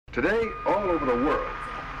Today, all over the world,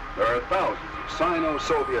 there are thousands of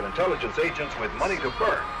Sino-Soviet intelligence agents with money to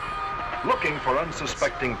burn, looking for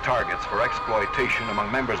unsuspecting targets for exploitation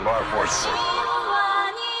among members of our forces.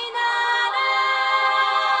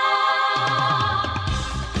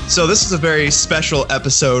 So this is a very special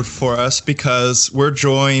episode for us because we're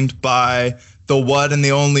joined by the one and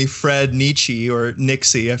the only Fred Nietzsche, or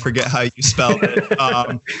Nixie, I forget how you spell it.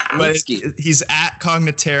 But he's at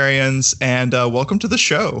Cognitarians, and welcome to the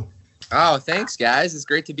show. Oh, thanks, guys. It's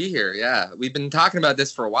great to be here. Yeah, we've been talking about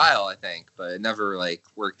this for a while, I think, but it never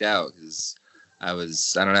worked out because I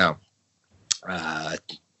don't know,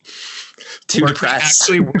 too depressed.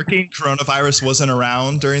 Actually working, coronavirus wasn't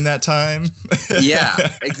around during that time.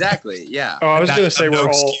 Yeah, exactly. Yeah. Oh, I was going to say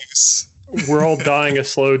excuse. We're all dying a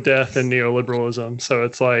slow death in neoliberalism. So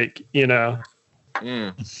it's like, you know.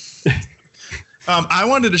 I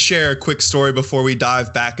wanted to share a quick story before we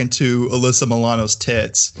dive back into Alyssa Milano's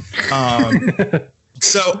tits.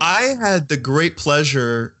 So I had the great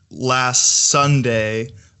pleasure last Sunday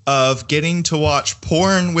of getting to watch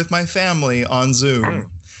porn with my family on Zoom.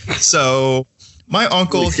 So my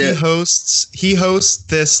uncle, he hosts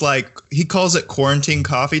this, he calls it quarantine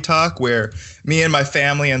coffee talk, where me and my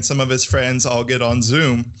family and some of his friends all get on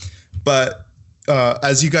Zoom. But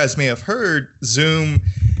as you guys may have heard, Zoom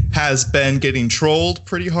has been getting trolled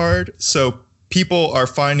pretty hard. So people are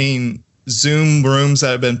finding Zoom rooms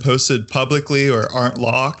that have been posted publicly or aren't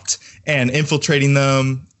locked and infiltrating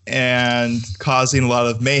them and causing a lot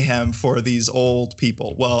of mayhem for these old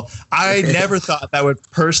people. Well, I never thought that would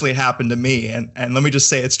personally happen to me. And let me just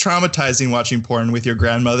say, it's traumatizing watching porn with your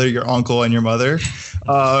grandmother, your uncle, and your mother.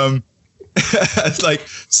 It's like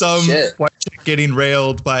some white chick getting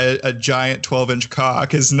railed by a giant 12-inch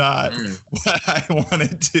cock is not what I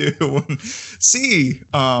wanted to see.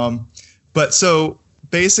 But so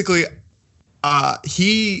basically,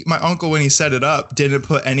 my uncle, when he set it up, didn't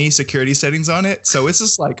put any security settings on it. So it's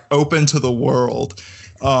just open to the world.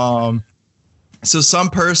 So some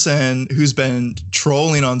person who's been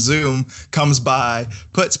trolling on Zoom comes by,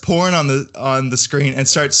 puts porn on the screen, and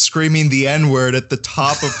starts screaming the N-word at the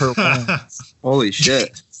top of her lungs. Holy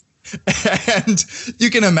shit. And you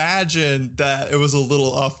can imagine that it was a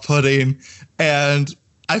little off-putting. And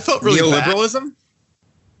I felt really neoliberalism? bad.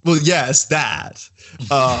 Well, yes, that.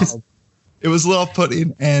 It was a little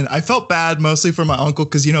off-putting, and I felt bad mostly for my uncle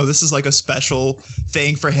because, this is a special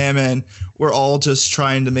thing for him, and we're all just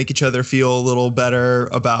trying to make each other feel a little better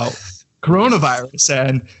about coronavirus,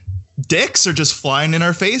 and dicks are just flying in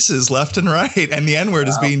our faces left and right, and the N-word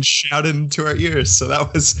is being shouted into our ears. So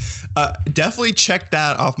that was definitely check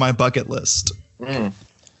that off my bucket list.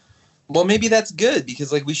 Well, maybe that's good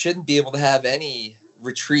because we shouldn't be able to have any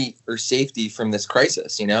retreat or safety from this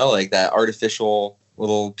crisis, that artificial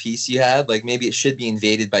little piece you had, maybe it should be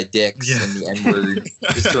invaded by dicks and the N-word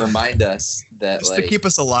just to remind us that just to keep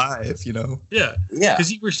us alive, Yeah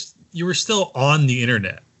because you were still on the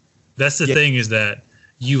internet. That's the thing, is that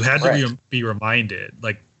you had to be reminded,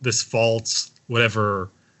 this false whatever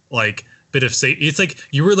bit of safety. It's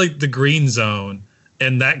you were the green zone,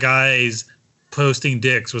 and that guy's posting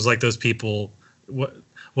dicks was those people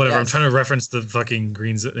whatever. I'm trying to reference the fucking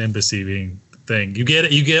green embassy being thing. You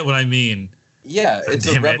get what I mean. Yeah, it's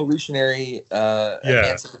a revolutionary,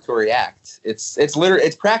 emancipatory act. It's literally,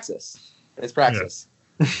 it's praxis. It's praxis.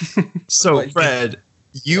 Yeah. So, Fred,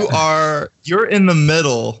 you're in the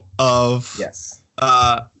middle of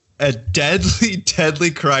a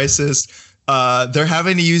deadly crisis. They're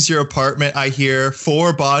having to use your apartment, I hear,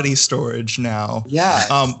 for body storage now. Yeah.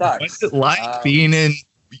 What's it like being in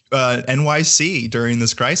NYC during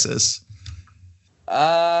this crisis?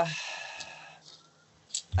 I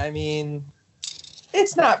mean,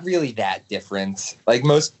 it's not really that different.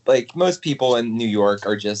 Most people in New York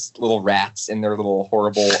are just little rats in their little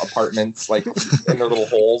horrible apartments, in their little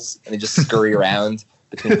holes, and they just scurry around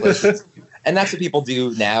between places. And that's what people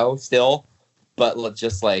do now still, but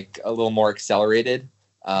just a little more accelerated.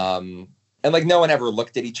 And no one ever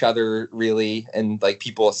looked at each other really, and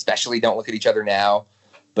people especially don't look at each other now.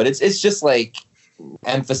 But it's just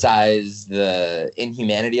emphasize the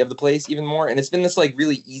inhumanity of the place even more, and it's been this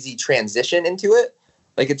really easy transition into it.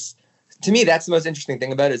 It's, to me, that's the most interesting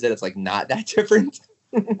thing about it, is that it's not that different.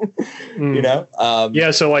 So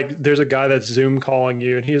there's a guy that's Zoom calling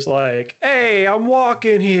you, and he's like, hey, I'm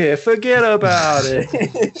walking here, forget about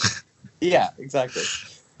it. Yeah, exactly.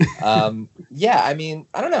 I mean,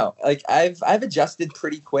 I don't know, I've adjusted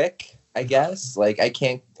pretty quick, I guess. I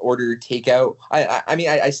can't order takeout. I mean,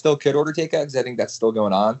 I still could order takeout because I think that's still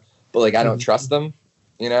going on, but I don't trust them,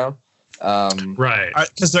 right?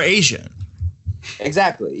 Because they're Asian.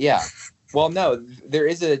 Exactly. Yeah. Well, no, there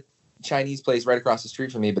is a Chinese place right across the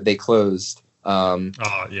street from me, but they closed. Oh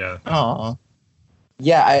yeah. Oh.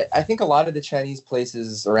 Yeah, I think a lot of the Chinese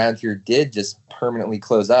places around here did just permanently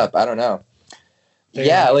close up. I don't know.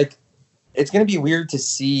 Yeah, like it's going to be weird to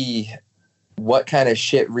see what kind of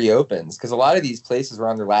shit reopens, because a lot of these places were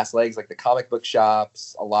on their last legs, like the comic book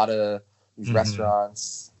shops, a lot of these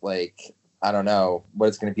restaurants. Like, I don't know what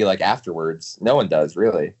it's going to be like afterwards. No one does,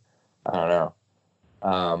 really. I don't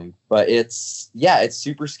know. But it's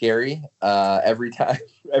super scary. Every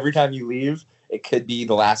time you leave, it could be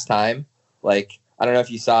the last time. Like, I don't know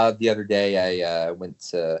if you saw the other day, I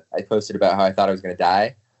posted about how I thought I was going to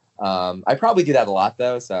die. I probably do that a lot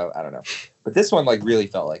though, so I don't know. But this one like really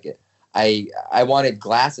felt like it. I wanted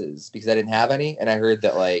glasses because I didn't have any, and I heard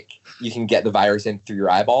that like you can get the virus in through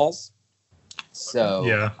your eyeballs. So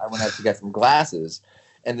I went out to get some glasses,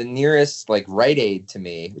 and the nearest like Rite Aid to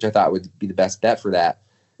me, which I thought would be the best bet for that,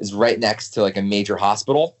 is right next to like a major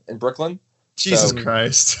hospital in Brooklyn. Jesus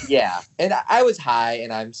Christ. Yeah, and I was high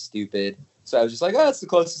and I'm stupid. So I was just like, oh, that's the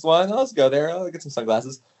closest one. Let's go there. I'll get some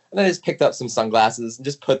sunglasses. And then I just picked up some sunglasses and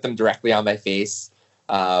just put them directly on my face.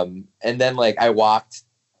 And then like I walked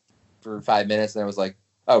for 5 minutes and I was like,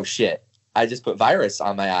 oh shit, I just put virus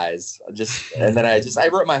on my eyes. And then I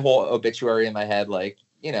wrote my whole obituary in my head. Like,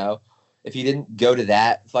 you know, if he didn't go to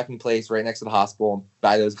that fucking place right next to the hospital and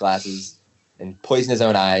buy those glasses and poison his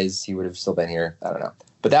own eyes, he would have still been here. I don't know.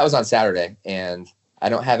 But that was on Saturday, and I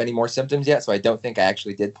don't have any more symptoms yet, so I don't think I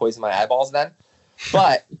actually did poison my eyeballs then.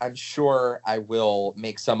 But I'm sure I will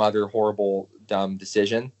make some other horrible, dumb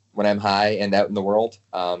decision when I'm high and out in the world.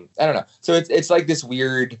 I don't know. So it's like this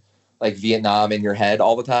weird, like Vietnam in your head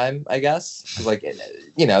all the time, I guess. 'Cause like,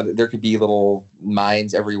 you know, there could be little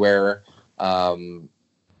mines everywhere.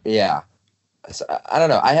 Yeah. So, I don't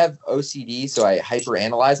know. I have OCD, so I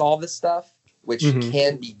hyperanalyze all this stuff, which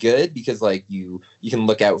can be good because like you can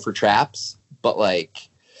look out for traps, but like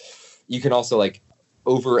you can also like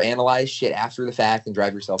overanalyze shit after the fact and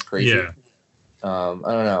drive yourself crazy. Yeah. I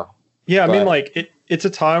don't know. Yeah, I mean like it's a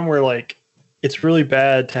time where like it's really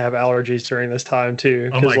bad to have allergies during this time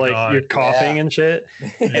too, because like God. You're coughing and shit,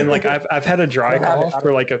 and like I've had a dry cough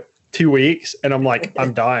for like 2 weeks, and I'm like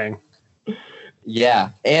I'm dying. Yeah,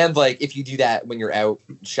 and like if you do that when you're out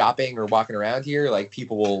shopping or walking around here, like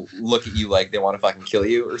people will look at you like they want to fucking kill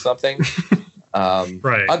you or something.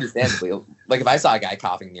 Right. Understandably, like if I saw a guy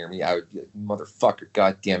coughing near me, I would be like, "Motherfucker,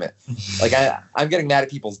 god damn it!" Like I'm getting mad at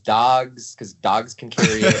people's dogs because dogs can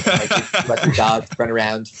carry it. Like let the dogs run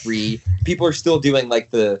around free. People are still doing like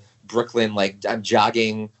the Brooklyn, like I'm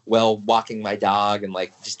jogging while walking my dog, and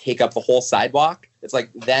like just take up the whole sidewalk. It's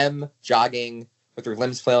like them jogging with their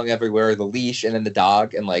limbs flailing everywhere, the leash, and then the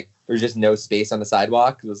dog, and like there's just no space on the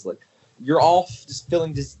sidewalk. It was like you're all just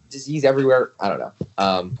feeling disease everywhere. I don't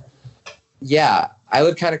know. Yeah, I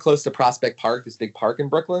live kind of close to Prospect Park, this big park in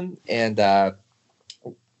Brooklyn, and I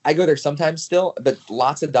go there sometimes still. But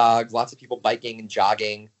lots of dogs, lots of people biking and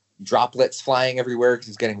jogging, droplets flying everywhere because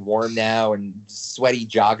it's getting warm now, and sweaty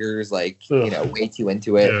joggers, like you know, way too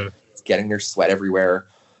into it. Yeah. It's getting their sweat everywhere.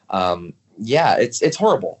 Yeah, it's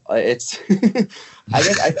horrible. It's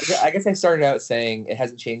I guess I started out saying it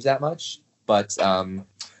hasn't changed that much, but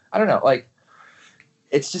I don't know. Like,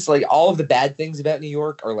 it's just like all of the bad things about New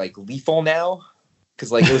York are like lethal now,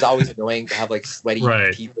 because like it was always annoying to have like sweaty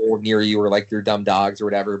people near you or like your dumb dogs or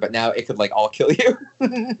whatever, but now it could like all kill you.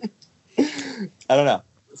 I don't know.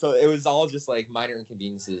 So it was all just like minor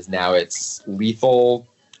inconveniences. Now it's lethal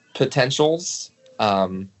potentials.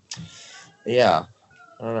 Yeah, I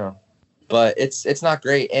don't know. But it's not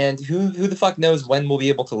great. And who the fuck knows when we'll be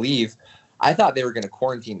able to leave? I thought they were going to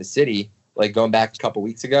quarantine the city, like going back a couple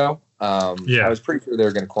weeks ago. I was pretty sure they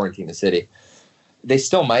were going to quarantine the city. They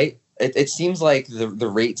still might. It seems like the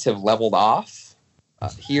rates have leveled off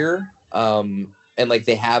here. And like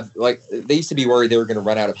they used to be worried they were going to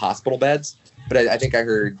run out of hospital beds. But I think I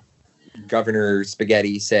heard Governor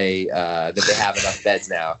Spaghetti say that they have enough beds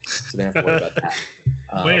now, so they don't have to worry about that.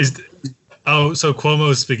 So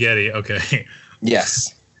Cuomo's spaghetti. Okay.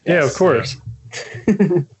 Yes. Yeah, of course.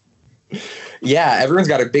 Yeah, everyone's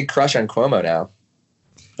got a big crush on Cuomo now.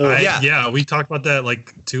 Yeah, we talked about that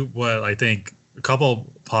like I think a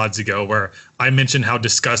couple pods ago, where I mentioned how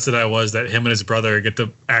disgusted I was that him and his brother get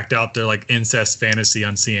to act out their like incest fantasy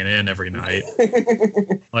on CNN every night.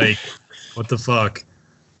 Like, what the fuck?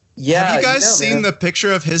 Yeah. Have you guys seen the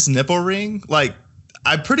picture of his nipple ring? Like,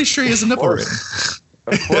 I'm pretty sure he has a nipple ring.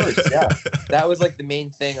 Of course, yeah. That was like the main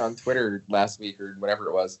thing on Twitter last week or whatever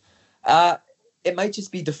it was. It might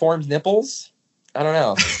just be deformed nipples, I don't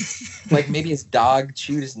know. Like maybe his dog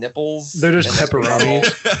chewed his nipples. They're just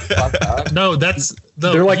pepperonis. No,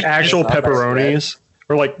 they're like actual pepperonis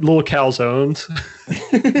or like little calzones.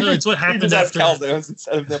 No, it's what happened after calzones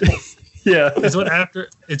instead of nipples. Yeah, it's what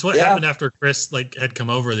happened after Chris like had come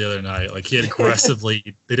over the other night. Like he had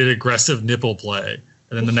they did aggressive nipple play,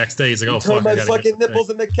 and then the next day he's like, "Oh fuck, my fucking nipples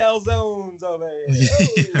in the calzones, oh man."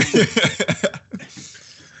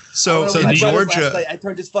 So Georgia, I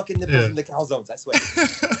turned his fucking nipples into calzones. I swear.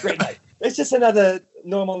 Great night. It's just another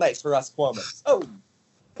normal night for us Cuomo's. Oh.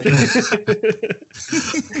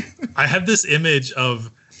 I have this image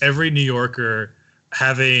of every New Yorker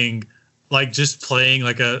having like just playing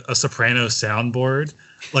like a soprano soundboard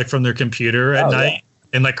like from their computer at night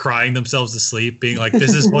and like crying themselves to sleep, being like,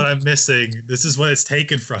 "This is what I'm missing. This is what it's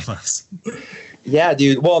taken from us." Yeah,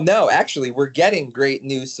 dude. Well, no, actually, we're getting great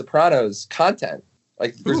new Sopranos content.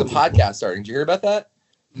 Like, there's a podcast starting. Did you hear about that?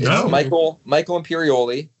 No. It's Michael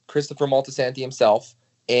Imperioli, Christopher Moltisanti himself,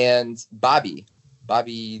 and Bobby,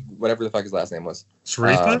 whatever the fuck his last name was.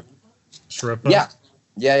 Shariffa?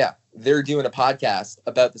 Yeah. They're doing a podcast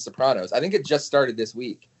about The Sopranos. I think it just started this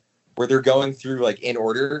week, where they're going through, like, in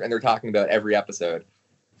order, and they're talking about every episode,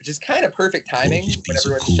 which is kind of perfect timing when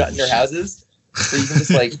everyone's shutting their houses. So you can just,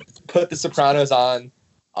 like, put The Sopranos on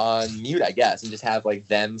mute, I guess, and just have, like,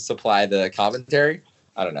 them supply the commentary.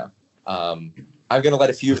 I don't know. I'm going to let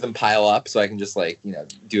a few of them pile up so I can just, like, you know,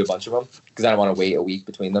 do a bunch of them because I don't want to wait a week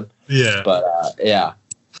between them. Yeah. But, yeah.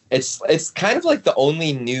 It's kind of like the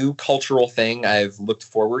only new cultural thing I've looked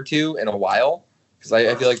forward to in a while because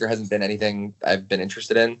I feel like there hasn't been anything I've been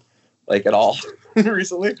interested in, like, at all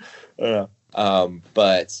recently. But a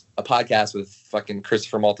podcast with fucking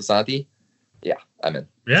Christopher Moltisanti, yeah, I'm in.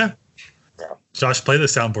 Yeah. Josh, play the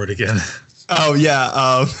soundboard again. Oh, yeah.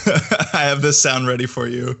 I have this sound ready for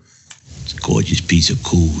you. It's a gorgeous piece of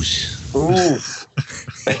coos. Ooh.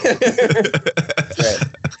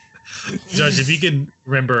 Josh, if you can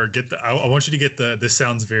remember, I want you to get this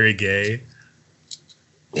sounds very gay.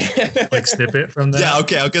 Like snippet from that. Yeah,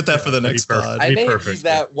 okay, I'll get that for the next pod. I may have used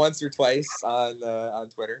that once or twice on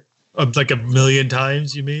Twitter. Like a million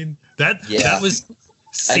times, you mean? That was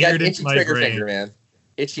seared into my brain. Finger, man.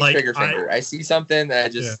 Itchy trigger finger. I see something and I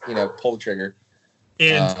just pull the trigger.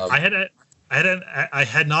 And I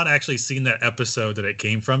had not actually seen that episode that it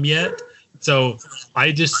came from yet, so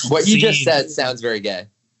I just you just said sounds very gay.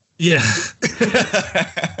 Yeah,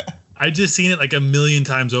 I just seen it like a million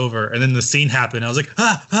times over, and then the scene happened. I was like,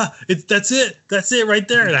 that's it right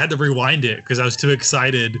there, and I had to rewind it because I was too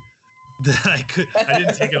excited that I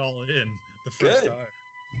didn't take it all in the first time.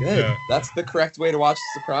 Good. Yeah. That's the correct way to watch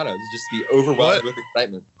The Sopranos, is just be overwhelmed with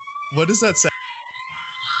excitement. What does that sound?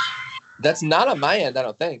 That's not on my end, I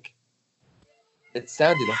don't think. It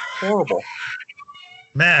sounded horrible.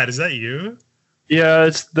 Matt, is that you? Yeah,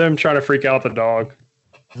 it's them trying to freak out the dog.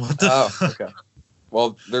 What the fuck? Okay.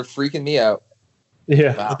 Well, they're freaking me out.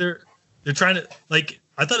 Yeah. Wow. They're trying to, like,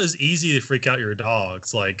 I thought it was easy to freak out your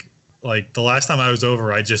dogs. Like the last time I was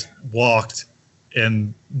over, I just walked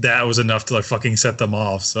and that was enough to like fucking set them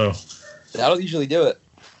off. So that'll usually do it.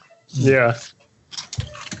 Yeah.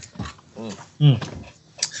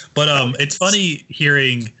 But it's funny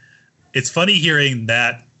hearing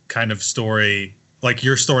that kind of story, like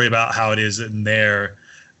your story about how it is in there.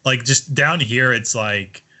 Like just down here, it's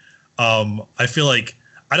like I feel like,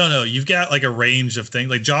 I don't know, you've got like a range of things.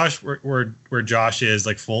 Like Josh, where Josh is,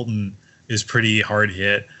 like Fulton is pretty hard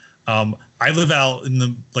hit. I live out in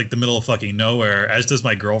the middle of fucking nowhere, as does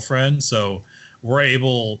my girlfriend. So we're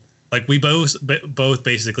able, like, we both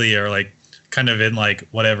basically are like kind of in like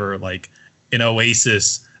whatever, like an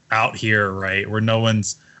oasis out here, right, where no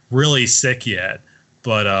one's really sick yet.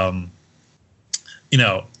 But you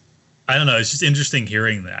know, I don't know. It's just interesting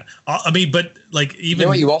hearing that. I mean, but like even you know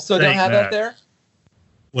what you also don't have out there?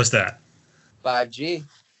 What's that? 5G.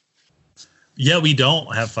 Yeah, we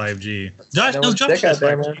don't have 5G. Josh, no, Josh has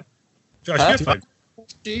 5G. Josh, you have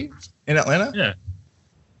 5G in Atlanta? Yeah.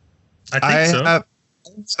 I think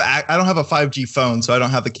so. I don't have a 5G phone, so I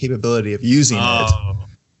don't have the capability of using it.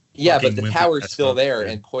 Yeah, but the tower's still there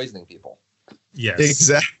and poisoning people. Yes.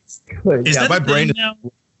 Exactly. Is that my brain now?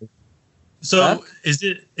 So is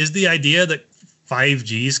the idea that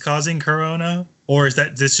 5G is causing corona, or is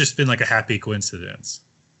that this just been like a happy coincidence?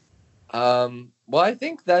 Well, I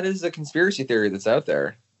think that is a conspiracy theory that's out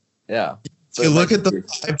there. Yeah. So you look at the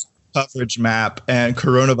 5G coverage map and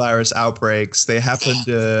coronavirus outbreaks, they happen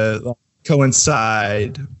to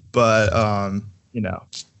coincide, but you know,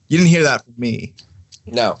 you didn't hear that from me.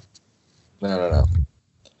 No. I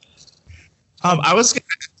was going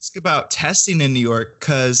to ask about testing in New York,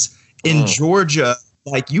 because in Georgia,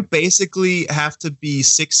 Like, you basically have to be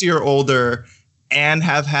 60 or older and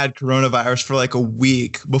have had coronavirus for like a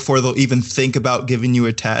week before they'll even think about giving you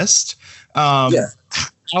a test.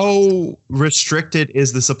 How restricted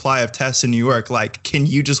is the supply of tests in New York? Like, can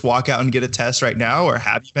you just walk out and get a test right now, or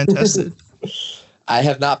have you been tested? I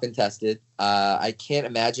have not been tested. I can't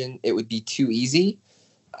imagine it would be too easy.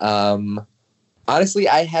 Honestly,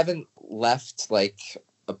 I haven't left like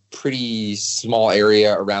a pretty small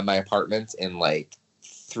area around my apartment in like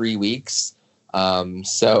 3 weeks.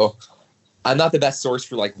 So I'm not the best source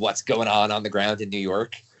for like what's going on the ground in New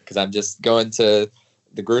York, because I'm just going to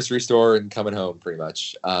the grocery store and coming home pretty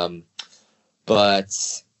much.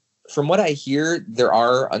 But from what I hear, there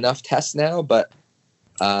are enough tests now, but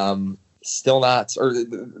still not, or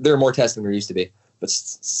there are more tests than there used to be, but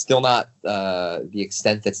still not the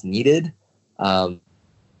extent that's needed. I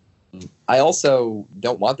also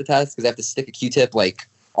don't want the test because I have to stick a Q-tip like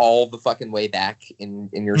all the fucking way back in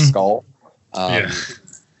your skull,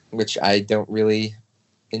 which I don't really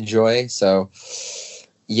enjoy. So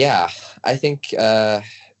yeah, I think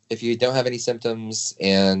if you don't have any symptoms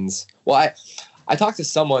and, well, I talked to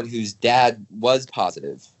someone whose dad was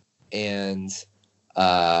positive, and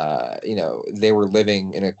you know, they were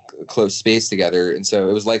living in a close space together, and so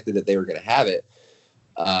it was likely that they were going to have it.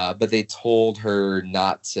 But they told her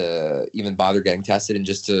not to even bother getting tested and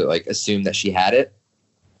just to like assume that she had it.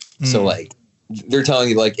 So like they're telling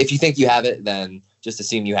you, like, if you think you have it, then just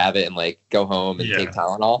assume you have it and like go home and take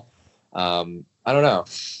Tylenol. I don't know.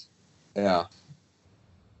 Yeah.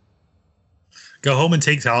 Go home and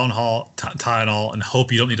take Tylenol and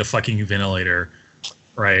hope you don't need a fucking ventilator.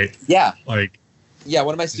 Right. Yeah. Like, yeah.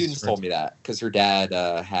 One of my students told me that because her dad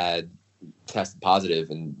had tested positive,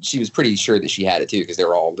 and she was pretty sure that she had it too because they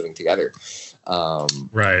were all living together.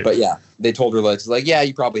 Right. But yeah, they told her like, yeah,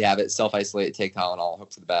 you probably have it. Self-isolate, take Tylenol,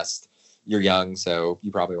 hope for the best. You're young, so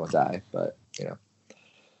you probably won't die. But you know,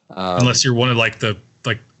 unless you're one of like those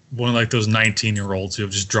 19-year-olds who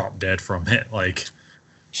have just dropped dead from it. Like,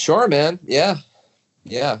 sure, man. Yeah.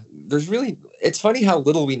 It's funny how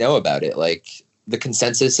little we know about it. Like, the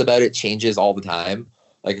consensus about it changes all the time.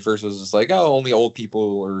 Like, at first it was just like, oh, only old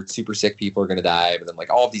people or super sick people are going to die. But then like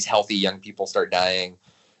all of these healthy young people start dying.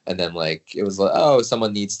 And then like, it was like, oh,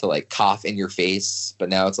 someone needs to like cough in your face. But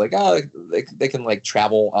now it's like, oh, they can like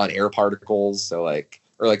travel on air particles. So like,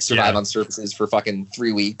 or like survive on surfaces for fucking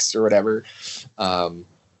 3 weeks or whatever.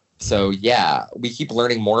 So yeah, we keep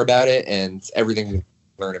learning more about it, and everything we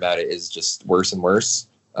learn about it is just worse and worse.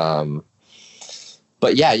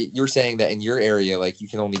 But yeah, you're saying that in your area, like, you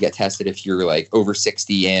can only get tested if you're like over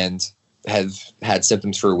 60 and have had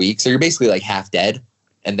symptoms for a week. So you're basically like half dead,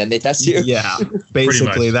 and then they test you. Yeah,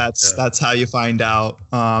 basically that's how you find out.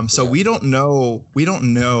 So we don't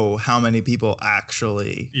know how many people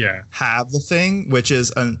actually have the thing, which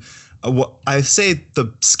is I say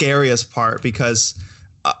the scariest part because.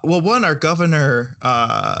 One, our governor,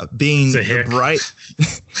 being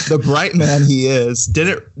the bright man he is,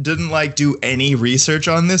 didn't like do any research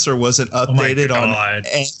on this or wasn't updated on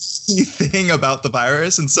anything about the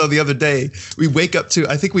virus. And so the other day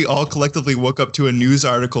I think we all collectively woke up to a news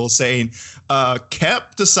article saying,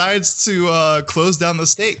 Kemp decides to close down the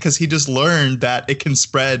state because he just learned that it can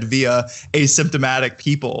spread via asymptomatic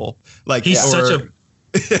people. Like, he's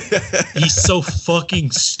so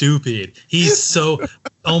fucking stupid. He's so,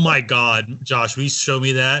 oh my God, Josh, will you show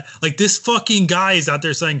me that? Like, this fucking guy is out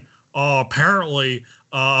there saying, apparently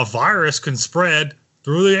a virus can spread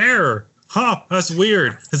through the air. Huh, that's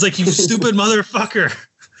weird. It's like, you stupid motherfucker.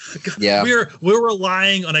 Yeah. We're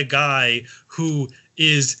relying on a guy who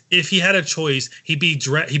is, if he had a choice, he'd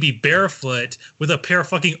be barefoot with a pair of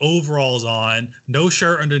fucking overalls on, no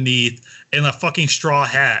shirt underneath, and a fucking straw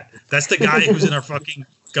hat. That's the guy who's in our fucking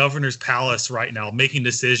governor's palace right now, making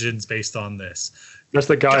decisions based on this. That's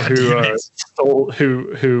the guy who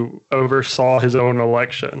oversaw his own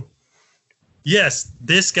election. Yes,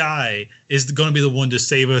 this guy is going to be the one to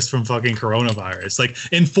save us from fucking coronavirus. Like,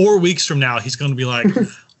 in 4 weeks from now, he's going to be like,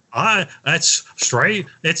 that's straight.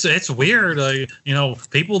 It's weird.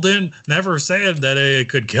 People never said that it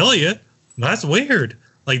could kill you. That's weird.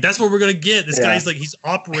 Like, that's what we're going to get. This guy's like, he's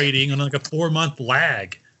operating on like a 4-month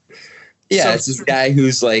lag. Yeah, so, it's this guy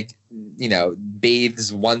who's like,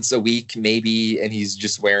 bathes once a week maybe, and he's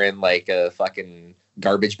just wearing like a fucking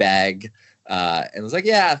garbage bag. And was like,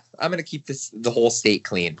 yeah, I'm going to keep the whole state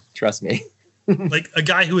clean. Trust me. Like a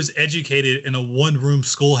guy who was educated in a 1-room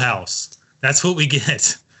schoolhouse. That's what we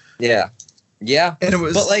get. Yeah. Yeah. And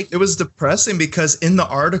it was depressing because in the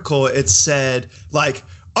article it said like,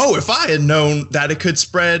 oh, if I had known that it could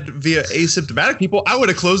spread via asymptomatic people, I would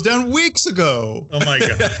have closed down weeks ago. Oh my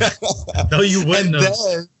god! No, you wouldn't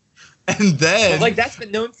have. And then, like that's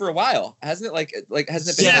been known for a while, hasn't it? Like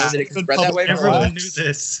hasn't it been known that it can spread that way? Everyone knew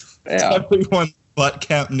this. Yeah. Everyone but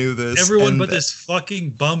Camp knew this. Everyone but this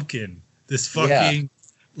fucking bumpkin. This fucking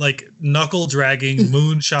like knuckle dragging,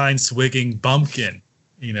 moonshine swigging bumpkin.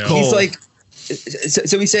 You know, he's like.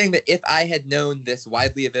 So he's saying that if I had known this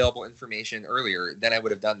widely available information earlier, then I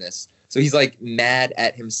would have done this. So he's like mad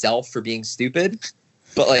at himself for being stupid,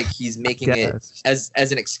 but like he's making it as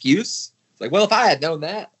an excuse. It's like, well, if I had known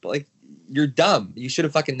that, but like you're dumb. You should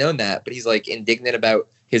have fucking known that. But he's like indignant about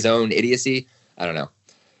his own idiocy. I don't know.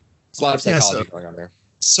 There's a lot of psychology going on there.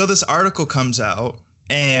 So this article comes out,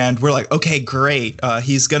 and we're like, okay, great.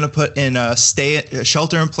 He's going to put in a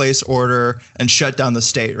shelter-in-place order and shut down the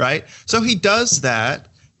state, right? So he does that,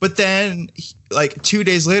 but then, like 2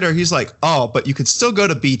 days later, he's like, oh, but you can still go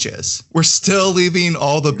to beaches. We're still leaving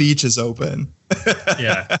all the beaches open.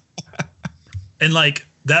 Yeah. And, like,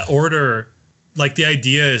 that order, like, the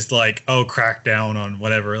idea is, like, oh, crack down on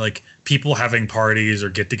whatever, like, people having parties or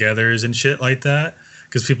get-togethers and shit like that,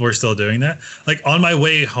 because people are still doing that. Like, on my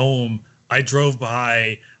way home, I drove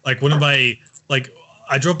by like one of my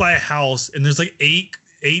I drove by a house and there's like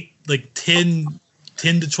 10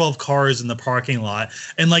 to 12 cars in the parking lot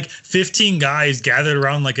and like 15 guys gathered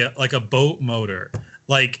around like a boat motor.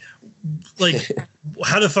 Like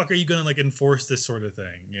how the fuck are you gonna like enforce this sort of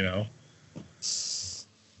thing, you know?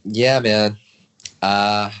 Yeah, man.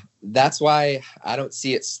 That's why I don't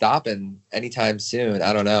see it stopping anytime soon.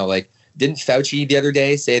 I don't know. Like, didn't Fauci the other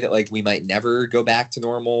day say that like we might never go back to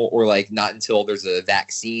normal or like not until there's a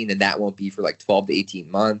vaccine and that won't be for like 12 to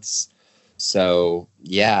 18 months. So,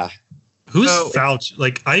 yeah. Who's Fauci?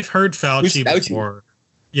 Like I've heard Fauci before.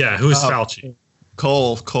 Yeah, who's Fauci?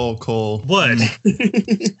 Cole. What?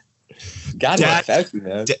 God, Fauci,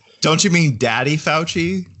 man. Don't you mean Daddy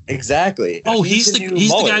Fauci? Exactly. Oh, he's the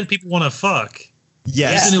guy that people want to fuck.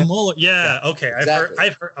 Yes. He's the new Mueller. Yeah. Okay. Exactly.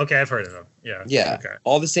 I've heard of him. Yeah. Yeah. Okay.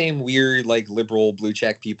 All the same weird, like liberal blue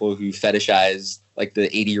check people who fetishize like the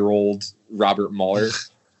 80-year-old Robert Mueller,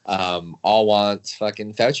 all want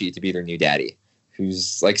fucking Fauci to be their new daddy,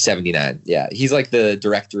 who's like 79. Yeah. He's like the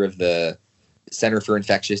director of the Center for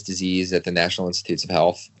Infectious Disease at the National Institutes of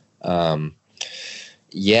Health.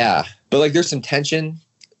 Yeah. But like there's some tension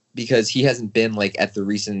because he hasn't been like at the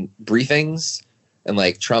recent briefings and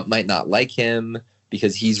like Trump might not like him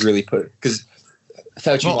because he's really because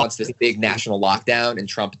Fauci wants this big national lockdown and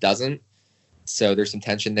Trump doesn't. So there's some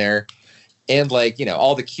tension there. And like, you know,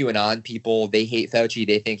 all the QAnon people, they hate Fauci.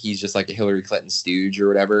 They think he's just like a Hillary Clinton stooge or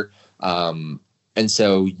whatever. And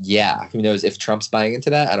so, yeah, who knows if Trump's buying into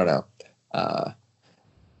that? I don't know.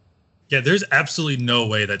 Yeah, there's absolutely no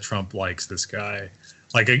way that Trump likes this guy.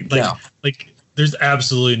 Like there's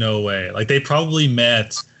absolutely no way. Like they probably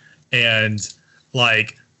met and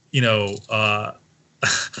like, you know,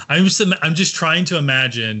 I'm just trying to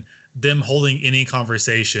imagine them holding any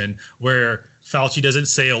conversation where Fauci doesn't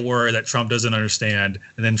say a word that Trump doesn't understand,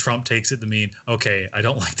 and then Trump takes it to mean, okay, I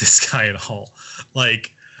don't like this guy at all.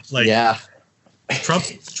 Like, yeah.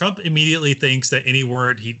 Trump immediately thinks that any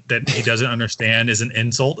word he doesn't understand is an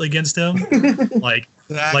insult against him. Like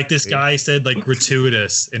this guy said like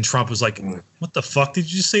gratuitous, and Trump was like, "What the fuck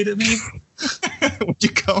did you say to me? What'd you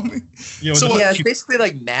call me?" You know, so it's basically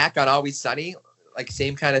like Mac on Always Sunny, like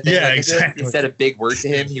same kind of thing. Yeah, like exactly. Instead of big word to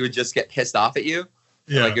him, he would just get pissed off at you.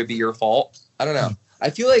 Yeah, like it would be your fault. I don't know. I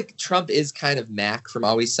feel like Trump is kind of Mac from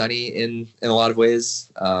Always Sunny in a lot of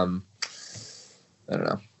ways. I don't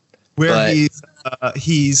know.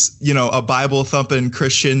 He's you know a Bible thumping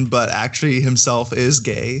Christian, but actually himself is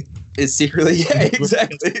gay. Is secretly, yeah,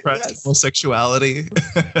 exactly. Yes. Homosexuality.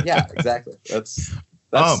 Yeah, exactly. That's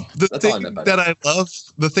the thing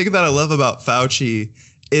that I love about Fauci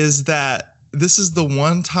is that this is the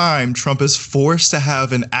one time Trump is forced to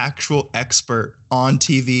have an actual expert on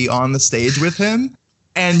TV on the stage with him.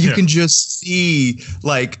 And you can just see,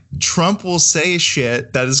 like, Trump will say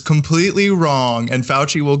shit that is completely wrong, and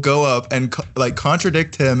Fauci will go up and,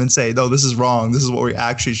 contradict him and say, no, this is wrong. This is what we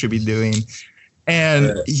actually should be doing.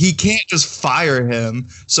 And he can't just fire him.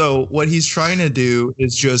 So what he's trying to do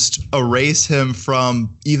is just erase him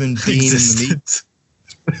from even being in the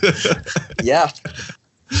meeting. Yeah.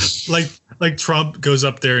 Like Trump goes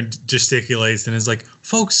up there and gesticulates and is like,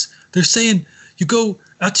 folks, they're saying you go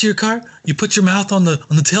out to your car, you put your mouth on the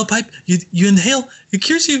tailpipe, you inhale, it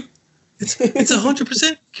cures you. It's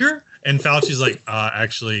 100% cure. And Fauci's like,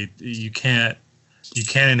 actually, you can't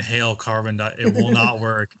inhale carbon dioxide. It will not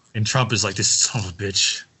work. And Trump is like, this son of a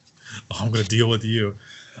bitch. I'm gonna deal with you.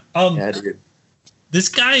 Yeah, dude. this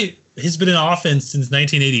guy has been in office since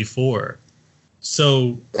 1984.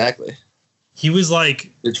 So exactly, he was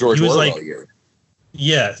like the George Orwell year.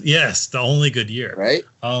 Yes, the only good year, right?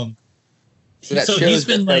 So that shows he's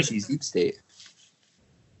been like deep state.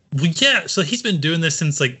 Well, yeah, so he's been doing this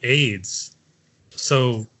since like AIDS.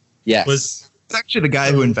 So yes, it's actually the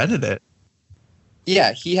guy who invented it.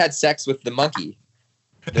 Yeah, he had sex with the monkey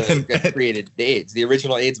that created the AIDS, the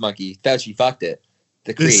original AIDS monkey. Fauci fucked it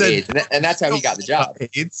to create AIDS, and that's how he got the job.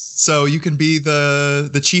 AIDS, so you can be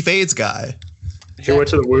the chief AIDS guy. He went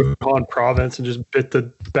to the Wuhan province and just bit the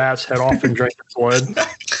bat's head off and drank its blood.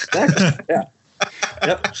 Yeah.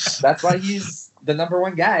 Yep. That's why he's the number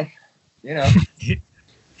one guy. You know.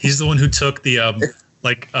 He's the one who took the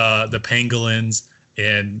the pangolins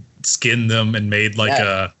and skinned them and made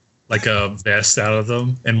a vest out of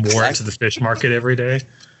them and wore it to the fish market every day.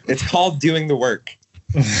 It's called doing the work.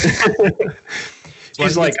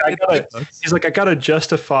 He's like, I gotta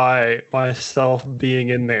justify myself being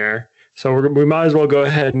in there. So we might as well go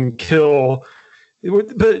ahead and kill.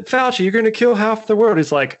 But Fauci, you're going to kill half the world.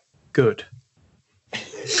 He's like, good.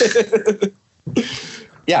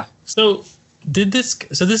 Yeah. So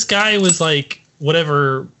this guy was like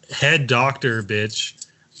whatever head doctor bitch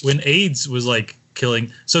when AIDS was like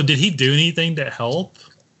killing. So did he do anything to help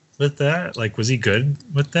with that? Like, was he good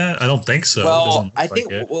with that? I don't think so. Well, I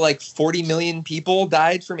think like 40 million people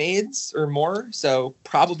died from AIDS or more. So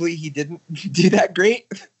probably he didn't do that great.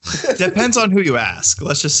 Depends on who you ask.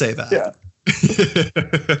 Let's just say that. Yeah.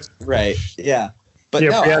 Right. Yeah. But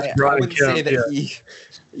no, I wouldn't say that he.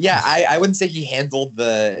 Yeah, I wouldn't say he handled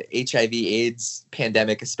the HIV/AIDS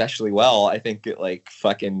pandemic especially well. I think it like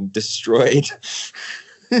fucking destroyed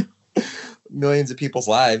millions of people's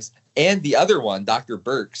lives. And the other one, Dr.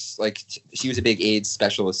 Birx, like she was a big AIDS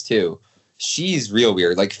specialist too. She's real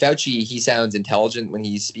weird. Like Fauci, he sounds intelligent when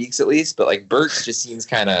he speaks at least, but like Birx just seems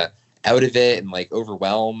kind of out of it and like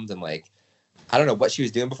overwhelmed and like I don't know what she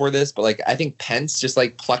was doing before this, but like I think Pence just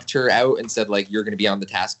like plucked her out and said like you're going to be on the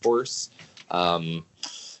task force.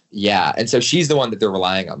 Yeah, and so she's the one that they're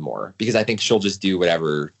relying on more because I think she'll just do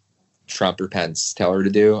whatever Trump or Pence tell her to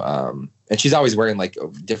do. And she's always wearing like a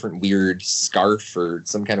different weird scarf or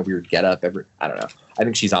some kind of weird getup. I don't know. I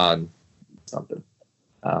think she's on something.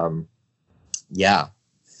 Yeah.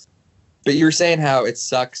 But you were saying how it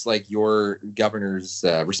sucks, like your governor's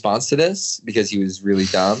response to this because he was really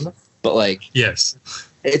dumb. But like, yes,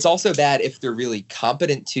 it's also bad if they're really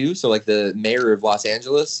competent too. So like the mayor of Los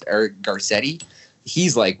Angeles, Eric Garcetti,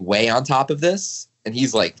 he's like way on top of this, and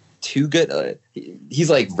he's like too good. He's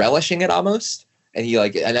like relishing it almost. And he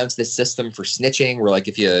like announced this system for snitching where like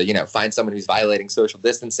if you find someone who's violating social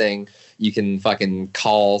distancing, you can fucking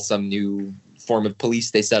call some new form of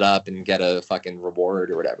police they set up and get a fucking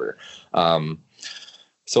reward or whatever.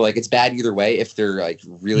 So like it's bad either way if they're like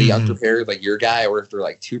really unprepared like your guy or if they're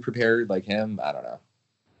like too prepared like him. I don't know.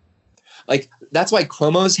 Like that's why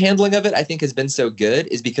Cuomo's handling of it I think has been so good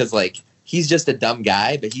is because like he's just a dumb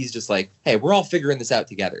guy, but he's just like, hey, we're all figuring this out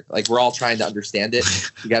together. Like we're all trying to understand it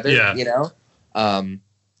together, you know? I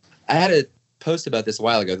had a post about this a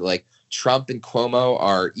while ago that like Trump and Cuomo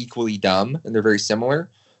are equally dumb and they're very similar,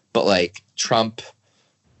 but like Trump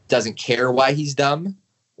doesn't care why he's dumb,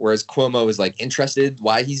 whereas Cuomo is like interested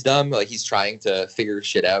why he's dumb. Like he's trying to figure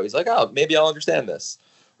shit out. He's like, oh, maybe I'll understand this.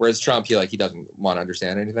 Whereas Trump, he doesn't want to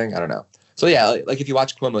understand anything. I don't know. So yeah, like if you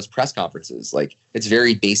watch Cuomo's press conferences, like it's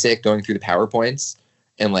very basic going through the PowerPoints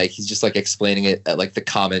and like he's just like explaining it at like the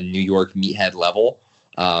common New York meathead level.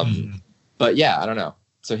 But yeah, I don't know.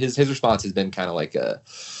 So his response has been kind of like a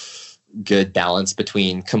good balance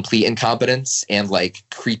between complete incompetence and like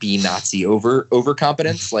creepy Nazi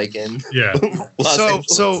overcompetence, like in Los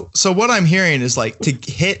Angeles. So what I'm hearing is like to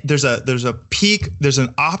hit there's a peak, there's an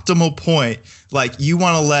optimal point. Like you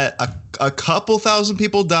want to let a couple thousand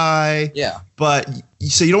people die, but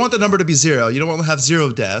so you don't want the number to be zero. You don't want to have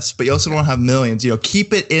zero deaths, but you also don't want to have millions.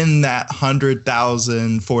 Keep it in that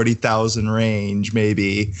 100,000, 40,000 range,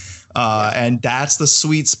 maybe. And that's the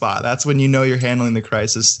sweet spot. That's when you're handling the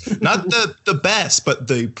crisis. Not the best, but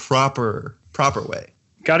the proper way.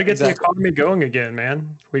 Got to get the economy going again,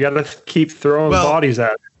 man. We got to keep throwing bodies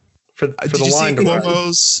at it for the line.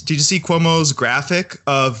 Did you see Cuomo's graphic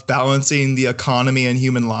of balancing the economy and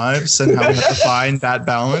human lives and how we have to find that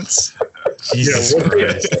balance? Jesus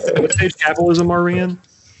Christ. What stage capitalism are we in?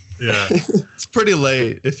 Yeah. It's pretty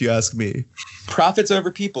late, if you ask me. Profits over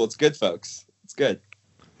people. It's good, folks. It's good.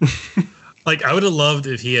 Like I would have loved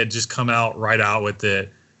if he had just come out right out with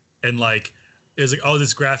it and like is like, oh,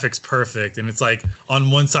 this graphic's perfect, and it's like on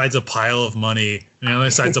one side's a pile of money and the other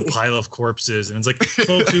side's a pile of corpses, and it's like,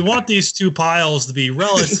 folks, we want these two piles to be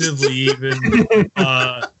relatively even.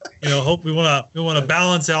 Hope we want to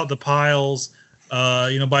balance out the piles.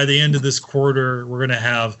 By the end of this quarter, we're gonna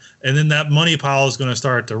have, and then that money pile is gonna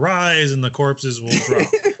start to rise, and the corpses will drop.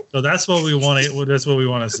 So that's what we want. That's what we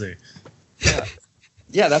want to see.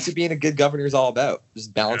 Yeah, that's what being a good governor is all about.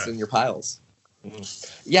 Just balancing your piles.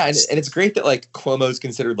 Yeah, and it's great that like Cuomo's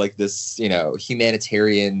considered like this,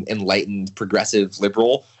 humanitarian, enlightened, progressive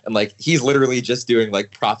liberal, and like he's literally just doing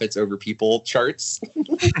like profits over people charts.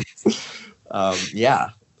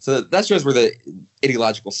 So that shows where the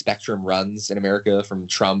ideological spectrum runs in America, from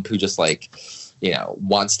Trump, who just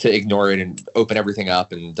wants to ignore it and open everything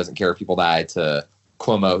up and doesn't care if people die, to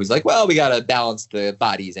Cuomo, who's like, well, we got to balance the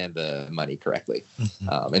bodies and the money correctly.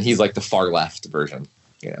 And he's like the far left version.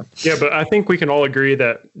 Yeah, but I think we can all agree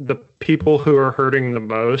that the people who are hurting the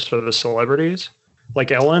most are the celebrities,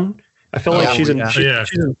 like Ellen. I feel like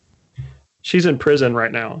she's in prison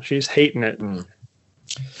right now. She's hating it.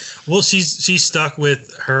 Well, she's stuck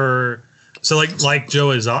with her. So like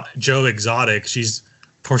Joe Exotic, she's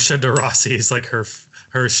Portia de Rossi is like her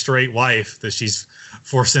straight wife that she's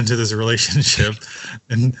forced into this relationship,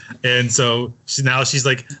 and so she's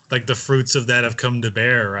like the fruits of that have come to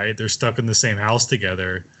bear, right? They're stuck in the same house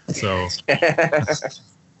together. So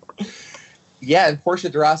yeah, and Portia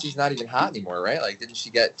de Rossi's not even hot anymore, right? Like, didn't she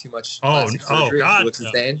get too much plastic surgery? God, she looks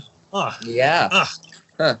insane. Yeah.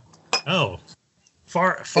 Oh.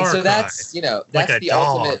 Far. And so that's that's like the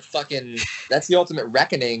ultimate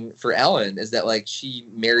reckoning for Ellen, is that like she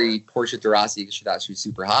married Portia de Rossi because she thought she was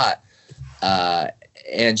super hot,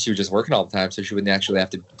 and she was just working all the time, so she wouldn't actually have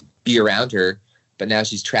to be around her. But now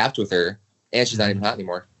she's trapped with her, and she's not even hot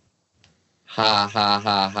anymore. Ha ha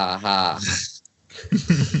ha ha ha.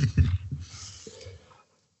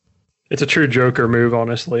 It's a true Joker move,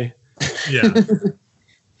 honestly. Yeah.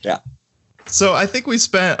 Yeah. So I think we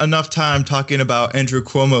spent enough time talking about Andrew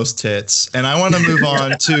Cuomo's tits, and I want to move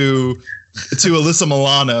on to Alyssa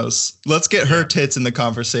Milano's. Let's get her tits in the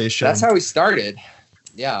conversation. That's how we started.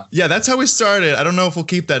 Yeah. Yeah, that's how we started. I don't know if we'll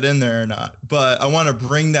keep that in there or not, but I want to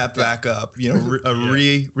bring that back up,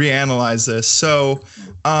 reanalyze this. So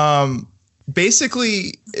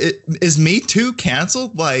basically, is Me Too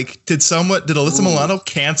canceled? Like, did Alyssa Milano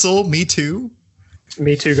cancel Me Too?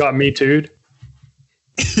 Me Too got Me Too'd.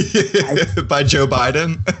 By Joe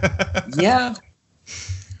Biden. Yeah.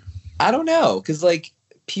 I don't know, because like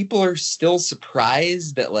people are still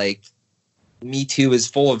surprised that like Me Too is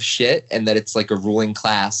full of shit and that it's like a ruling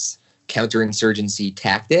class counterinsurgency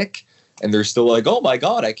tactic, and they're still like, oh my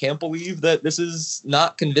god, I can't believe that this is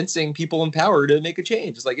not convincing people in power to make a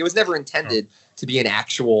change. It's like, it was never intended to be an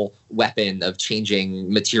actual weapon of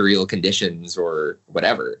changing material conditions or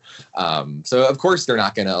whatever. So of course they're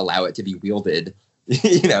not going to allow it to be wielded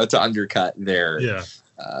to undercut their,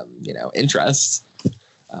 interests.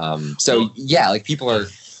 Like people are,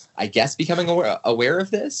 I guess, becoming aware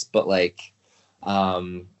of this, but like,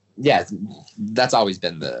 that's always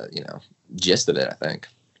been the, gist of it, I think.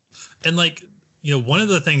 And like, one of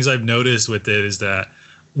the things I've noticed with it is that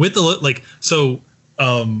with the,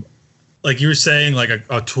 like you were saying, like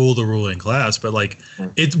a tool of the ruling class, but like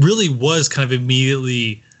it really was kind of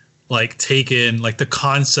immediately like taken, like the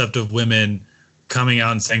concept of women coming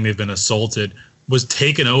out and saying they've been assaulted was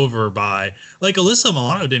taken over by, like, Alyssa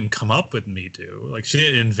Milano didn't come up with Me Too. Like, she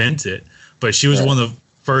didn't invent it, but she was one of the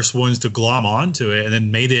first ones to glom onto it and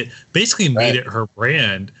then made it her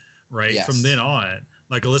brand, right? Yes. From then on,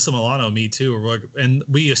 like Alyssa Milano, Me Too, and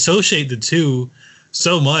we associate the two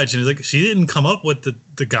so much. And it's like, she didn't come up with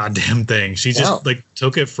the goddamn thing. She just like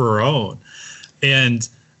took it for her own. And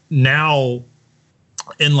now,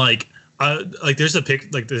 and like there's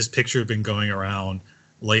this picture has been going around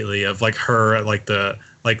lately of like her at like the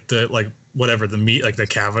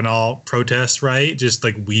Kavanaugh protest, right? Just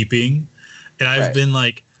like weeping. And I've been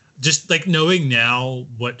like, just like knowing now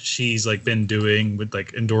what she's like been doing with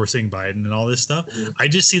like endorsing Biden and all this stuff. Mm-hmm. I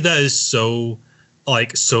just see that as so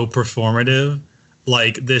performative,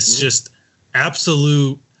 like this just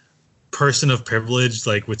absolute person of privilege,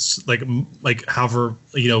 like with like however,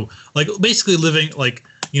 like basically living like,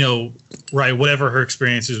 right, whatever her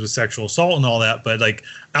experiences with sexual assault and all that, but like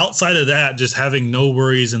outside of that, just having no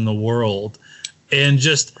worries in the world, and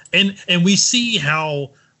just and we see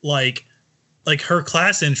how like her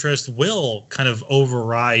class interest will kind of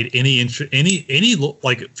override any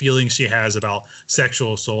like feelings she has about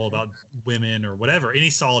sexual assault, about women or whatever, any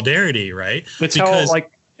solidarity, right? It's because how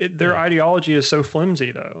like their ideology is so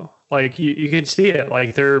flimsy though. Like you can see it,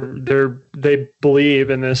 like they believe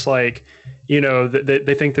in this like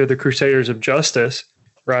they think they're the crusaders of justice,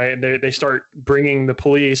 right? And they start bringing the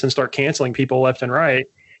police and start canceling people left and right.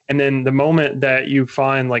 And then the moment that you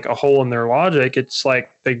find like a hole in their logic, it's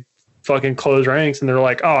like they fucking close ranks and they're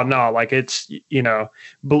like, oh no, like it's,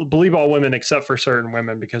 believe all women except for certain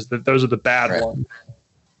women because those are the bad ones.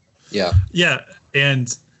 Yeah. Yeah.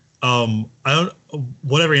 And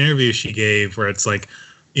whatever interview she gave where it's like,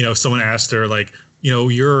 someone asked her like,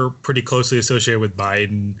 you're pretty closely associated with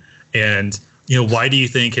Biden and, why do you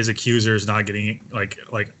think his accuser is not getting like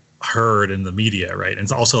heard in the media? Right. And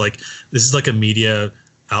it's also like, this is like a media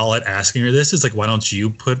outlet asking her this. Is like, why don't you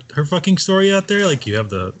put her fucking story out there? Like you have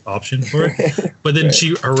the option for it. But then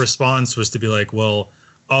her response was to be like, well,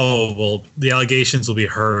 the allegations will be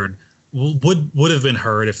heard. Would have been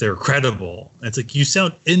heard if they were credible. And it's like, you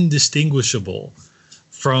sound indistinguishable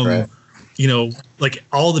from, like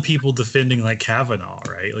all the people defending like Kavanaugh,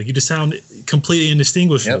 right? Like you just sound completely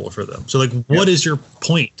indistinguishable for them. So like, what is your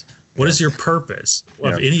point? What is your purpose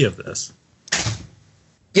of any of this?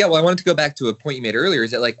 Yeah, well, I wanted to go back to a point you made earlier,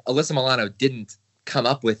 is that like Alyssa Milano didn't come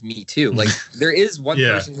up with Me Too. Like there is one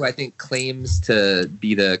person who I think claims to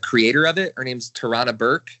be the creator of it. Her name's Tarana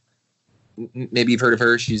Burke. Maybe you've heard of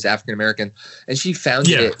her. She's African American, and she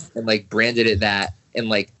founded it and like branded it that in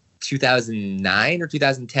like 2009 or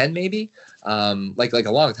 2010, maybe, like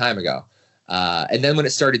a long time ago. And then when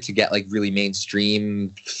it started to get like really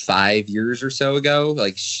mainstream 5 years or so ago,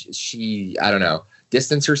 like she I don't know,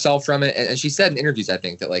 distanced herself from it. And she said in interviews, I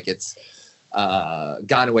think, that like it's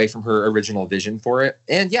gone away from her original vision for it.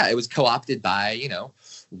 And yeah, it was co-opted by,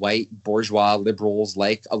 white bourgeois liberals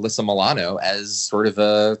like Alyssa Milano as sort of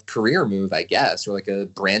a career move, I guess, or like a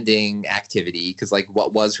branding activity. Because like,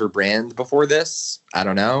 what was her brand before this? I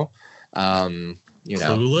don't know.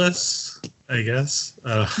 Clueless, I guess.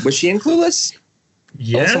 Was she in Clueless?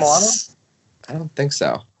 Yes. Alyssa Milano? I don't think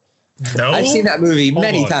so. No, I've seen that movie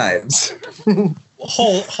many times.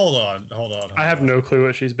 Hold on. I have no clue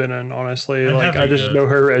what she's been in, honestly. I just know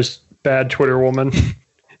her as bad Twitter woman.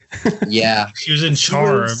 Yeah. She was in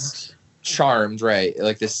Charmed. Charmed, right.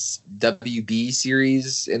 Like this WB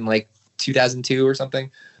series in like 2002 or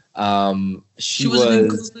something. She wasn't in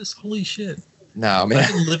Clueless. Holy shit. No, man.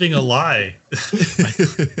 I'm living a lie.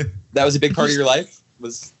 That was a big part of your life?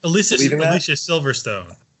 Was Alicia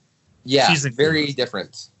Silverstone. Yeah, she's very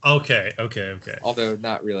different. Okay. Although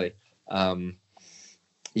not really.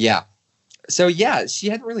 Yeah. So yeah, she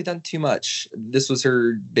hadn't really done too much. This was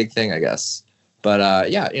her big thing, I guess. But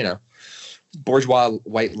yeah, bourgeois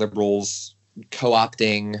white liberals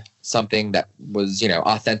co-opting something that was,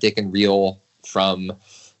 authentic and real from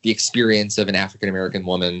the experience of an African American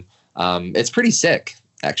woman. It's pretty sick,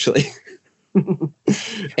 actually. And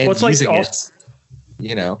it's like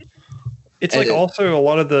it's like also a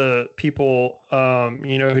lot of the people,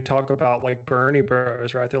 who talk about like Bernie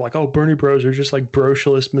bros, right? They're like, oh, Bernie bros are just like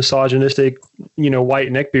brocialist, misogynistic, white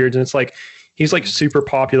neckbeards. And it's like, he's like super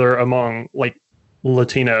popular among like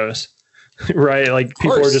Latinos, right? Like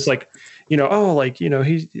people are just like,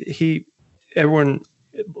 everyone,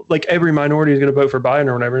 like every minority is going to vote for Biden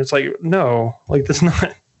or whatever. And it's like, no, like that's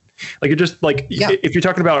not. Like it just like if you're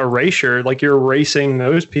talking about erasure, like you're erasing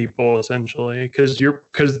those people essentially because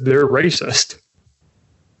they're racist.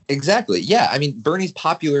 Exactly. Yeah. I mean, Bernie's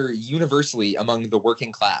popular universally among the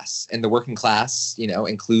working class, and the working class,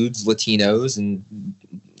 includes Latinos and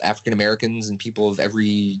African Americans and people of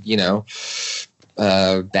every,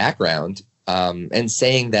 background. And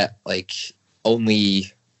saying that like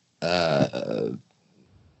only Biden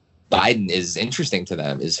is interesting to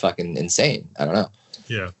them is fucking insane. I don't know.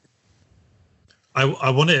 Yeah. I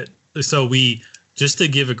want to, so we, just to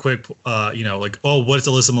give a quick, what has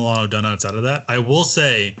Alyssa Milano done outside of that? I will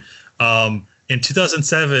say, in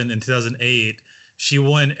 2007 and 2008, she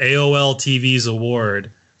won AOL TV's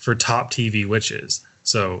award for top TV witches.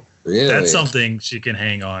 So that's something she can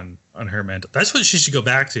hang on her mental. That's what she should go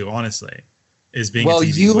back to, honestly, is being. Well,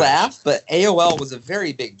 you witch. Laugh, but AOL was a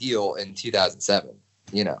very big deal in 2007.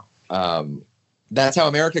 That's how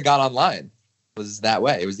America got online. Was that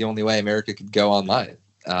way. It was the only way America could go online.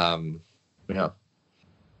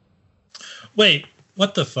 Wait,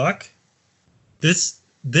 what the fuck? This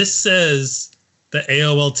says that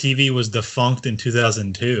AOL TV was defunct in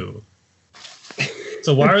 2002.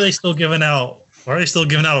 So why are they still giving out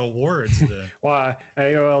awards then? Why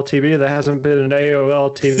AOL TV? There hasn't been an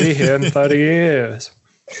AOL TV here in 30 years.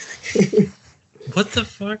 What the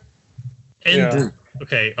fuck? And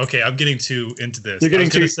okay, I'm getting too into this. You're getting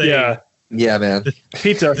too Yeah, man.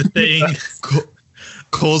 Pizza. The thing.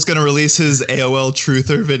 Cole's going to release his AOL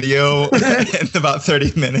Truther video in about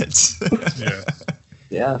 30 minutes. Yeah.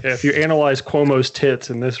 Yeah. If you analyze Cuomo's tits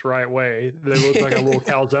in this right way, they look like a little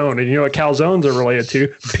calzone. And you know what calzones are related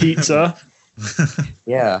to? Pizza.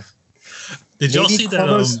 Yeah. Did y'all see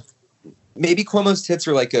that? Maybe Cuomo's tits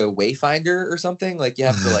are like a wayfinder or something. Like you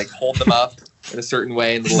have to like hold them up in a certain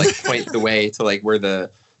way and like point the way to like where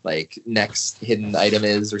the like next hidden item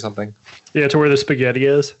is or something. Yeah, to where the spaghetti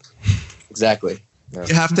is. Exactly. Yeah.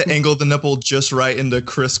 You have to angle the nipple just right into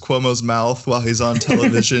Chris Cuomo's mouth while he's on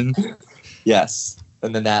television. Yes.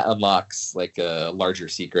 And then that unlocks like a larger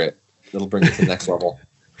secret that'll bring it to the next level.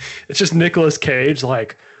 It's just Nicolas Cage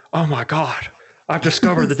like, oh my God, I've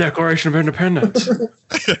discovered the Declaration of Independence.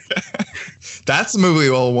 That's the movie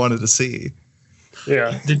we all wanted to see.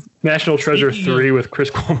 Yeah. National Treasure 3 with Chris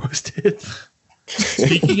Cuomo's tits.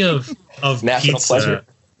 Speaking of National pizza, pleasure.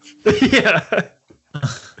 Yeah.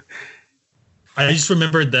 I just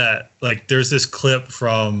remembered that like there's this clip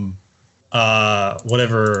from Jay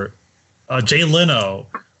Leno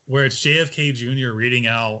where it's JFK Jr. reading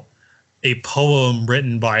out a poem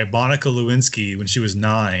written by Monica Lewinsky when she was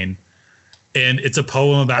 9, and it's a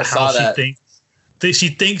poem about how she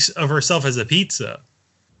thinks of herself as a pizza.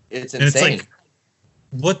 It's insane. insane. And it's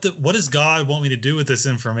like, what does God want me to do with this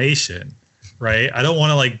information? Right? I don't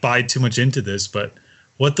want to like buy too much into this, but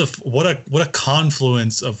what a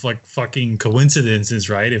confluence of like fucking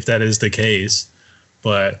coincidences, right? If that is the case,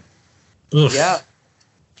 but oof. Yeah.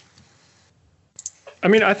 I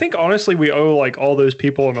mean, I think honestly we owe like all those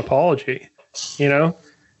people an apology. You know,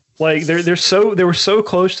 like they were so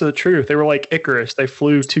close to the truth. They were like Icarus. They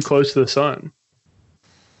flew too close to the sun.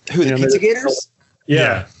 Who, the Pizza Gators?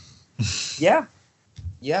 Yeah. Yeah.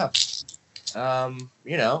 Yeah.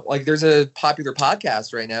 You know, like there's a popular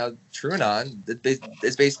podcast right now, TrueAnon, that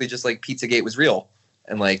it's basically just like Pizzagate was real,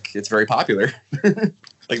 and like it's very popular.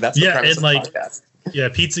 Like that's the premise of the podcast. Yeah,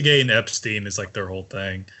 Pizzagate and Epstein is like their whole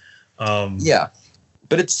thing. Yeah,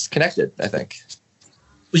 but it's connected, I think.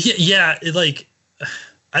 Yeah, it, like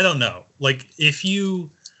I don't know. Like it's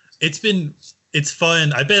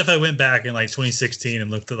fun. I bet if I went back in like 2016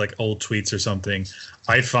 and looked at like old tweets or something,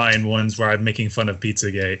 I'd find ones where I'm making fun of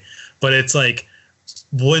Pizzagate. But it's like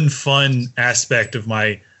one fun aspect of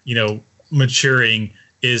my, maturing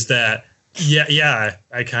is that, yeah,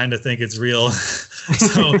 I kind of think it's real.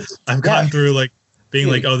 So I've gone through like being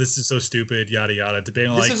like, oh, this is so stupid, yada, yada, to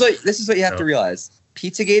being this is what you have to realize.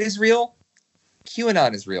 Pizzagate is real.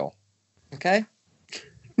 QAnon is real. Okay?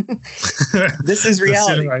 This is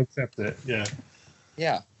reality. I accept it. Yeah.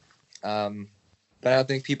 Yeah. But I don't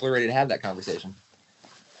think people are ready to have that conversation.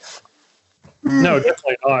 No,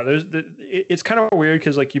 definitely not. It's kind of weird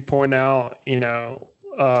because, like you point out, and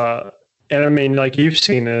I mean, like you've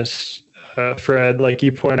seen this, Fred. Like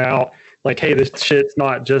you point out, like, hey, this shit's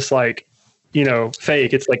not just like,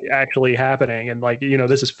 fake. It's like actually happening, and like,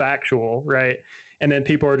 this is factual, right? And then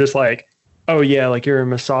people are just like, oh yeah, like you're a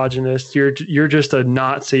misogynist. You're just a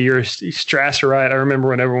Nazi. You're a Strasserite. I remember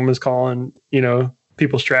when everyone was calling,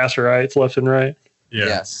 people Strasserites left and right. Yeah.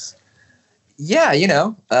 Yes. Yeah,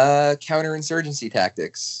 counterinsurgency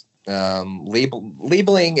tactics.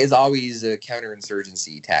 Labeling is always a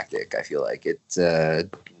counterinsurgency tactic. I feel like it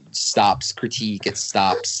stops critique. It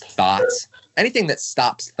stops thought. Anything that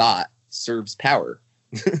stops thought serves power.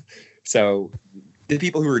 So the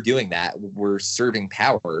people who were doing that were serving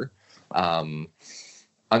power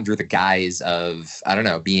under the guise of, I don't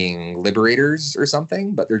know, being liberators or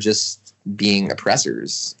something, but they're just being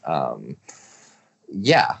oppressors.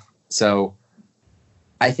 Yeah. So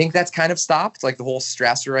I think that's kind of stopped, like the whole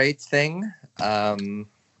Strasserite thing. I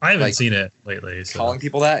haven't seen it lately. So. Calling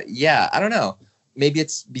people that? Yeah, I don't know. Maybe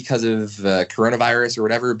it's because of coronavirus or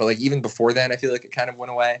whatever, but like even before then, I feel like it kind of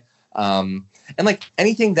went away. And like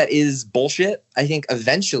anything that is bullshit, I think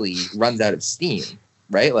eventually runs out of steam,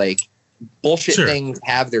 right? Like bullshit things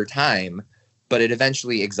have their time, but it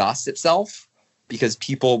eventually exhausts itself because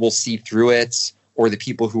people will see through it, or the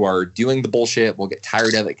people who are doing the bullshit will get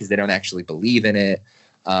tired of it because they don't actually believe in it.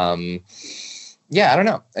 Yeah, I don't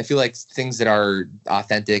know. I feel like things that are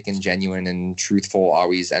authentic and genuine and truthful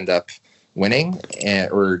always end up winning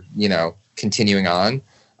or continuing on.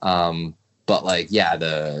 But like, yeah,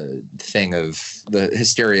 the thing of the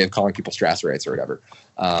hysteria of calling people Strasserites or whatever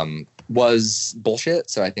was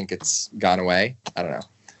bullshit. So I think it's gone away. I don't know.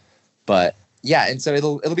 But yeah, and so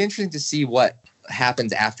it'll be interesting to see what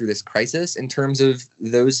happens after this crisis in terms of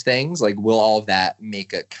those things. Like, will all of that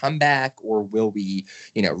make a comeback, or will we,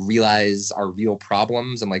 realize our real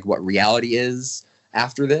problems and like what reality is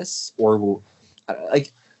after this? Or will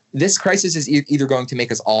like this crisis is either going to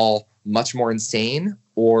make us all much more insane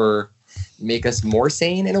or make us more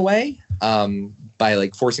sane in a way. by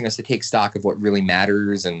like forcing us to take stock of what really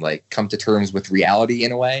matters and like come to terms with reality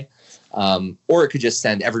in a way. Or it could just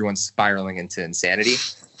send everyone spiraling into insanity.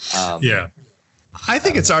 Yeah. I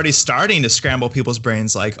think it's already starting to scramble people's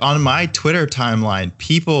brains. Like on my Twitter timeline,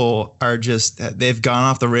 people are they've gone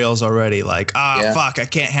off the rails already. Like, fuck, I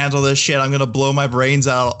can't handle this shit. I'm going to blow my brains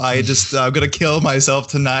out. I'm going to kill myself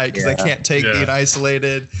tonight because I can't take being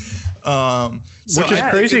isolated. Which is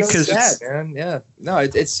crazy because it's sad, man. Yeah. No,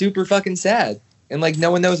 it's super fucking sad. And like,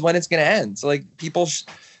 no one knows when it's going to end. So like people,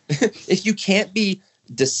 if you can't be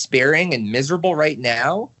despairing and miserable right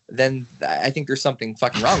now, then I think there's something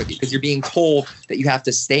fucking wrong with you, because you're being told that you have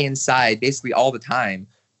to stay inside basically all the time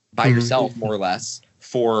by yourself, more or less,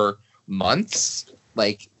 for months.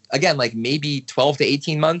 Like, again, like maybe 12 to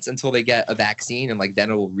 18 months until they get a vaccine, and like then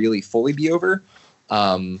it'll really fully be over.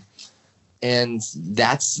 And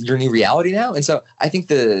that's your new reality now. And so I think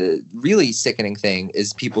the really sickening thing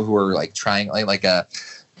is people who are like trying, like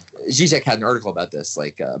Zizek had an article about this,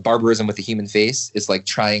 like barbarism with the human face is like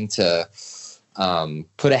trying to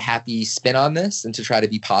put a happy spin on this and to try to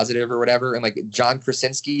be positive or whatever. And like John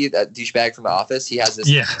Krasinski, that douchebag from The Office, he has this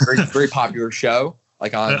very, very popular show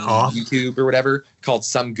like on YouTube or whatever called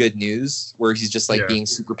Some Good News, where he's just like being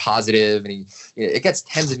super positive, and it gets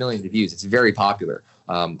tens of millions of views. It's very popular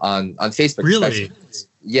on Facebook. Really?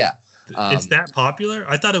 Yeah. It's that popular?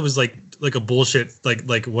 I thought it was like a bullshit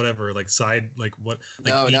like whatever, like side, like what,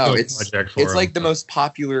 like no, it's like the most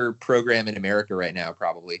popular program in America right now,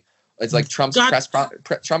 probably. It's like Trump's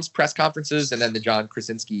press conferences, and then the John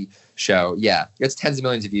Krasinski show. Yeah, it's tens of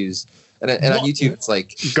millions of views, and on YouTube it's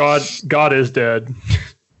like God is dead.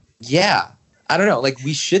 Yeah, I don't know. Like,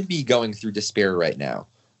 we should be going through despair right now.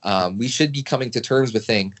 We should be coming to terms with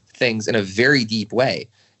things in a very deep way,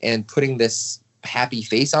 and putting this happy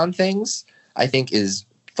face on things, I think, is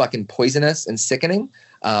fucking poisonous and sickening.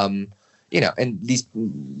 And these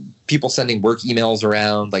people sending work emails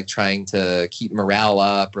around, like trying to keep morale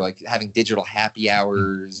up, or like having digital happy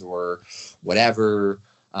hours or whatever.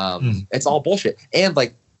 It's all bullshit. And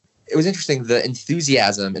like, it was interesting, the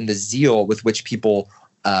enthusiasm and the zeal with which people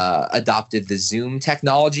adopted the Zoom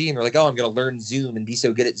technology, and they're like, oh, I'm going to learn Zoom and be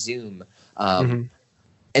so good at Zoom.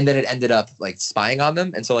 And then it ended up like spying on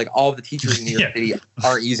them. And so like all of the teachers in New York City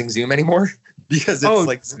aren't using Zoom anymore because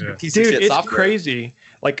it's piece of shit software. It's crazy.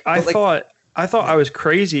 Like I thought I was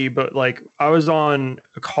crazy, but like I was on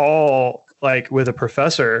a call like with a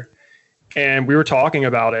professor, and we were talking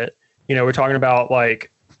about it. We're talking about like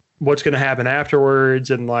what's going to happen afterwards,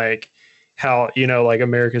 and like how, like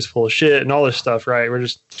America's full of shit and all this stuff, right? We're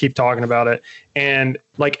just keep talking about it. And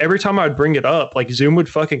like every time I would bring it up, like Zoom would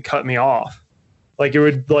fucking cut me off. Like it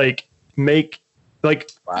would like make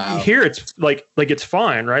like here it's like it's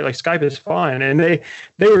fine, right? Like Skype is fine. And they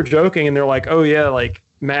were joking, and they're like, oh yeah, like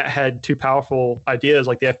Matt had too powerful ideas,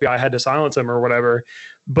 like the FBI had to silence him or whatever.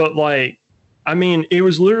 But like, I mean, it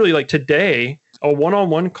was literally like today, a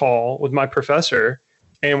one-on-one call with my professor,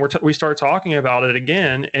 and we start talking about it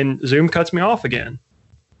again, and Zoom cuts me off again.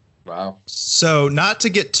 Wow. So not to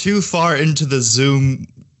get too far into the Zoom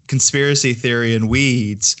conspiracy theory and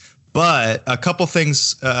weeds, but a couple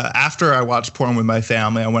things after I watched porn with my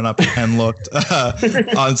family, I went up and looked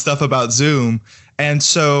on stuff about Zoom. And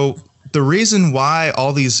so the reason why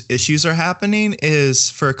all these issues are happening is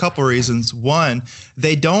for a couple reasons. One,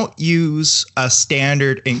 they don't use a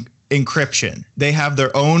standard encryption. They have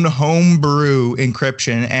their own homebrew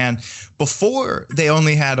encryption. And before, they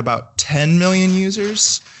only had about 10 million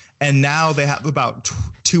users. And now they have about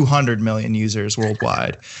 200 million users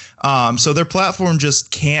worldwide. So their platform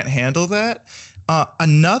just can't handle that.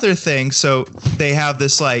 Another thing, so they have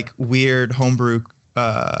this like weird homebrew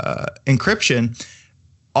encryption.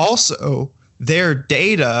 Also, their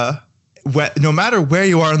data, no matter where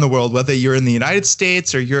you are in the world, whether you're in the United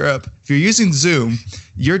States or Europe, if you're using Zoom,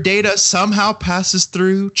 your data somehow passes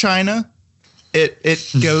through China.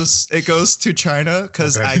 It goes to China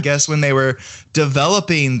because I guess when they were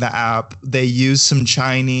developing the app, they used some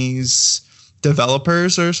Chinese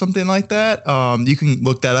developers or something like that. You can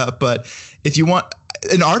look that up. But if you want,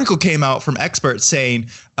 an article came out from experts saying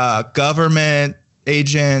government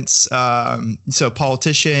agents, so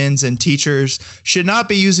politicians and teachers should not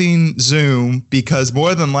be using Zoom because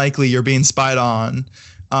more than likely you're being spied on.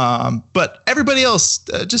 But everybody else,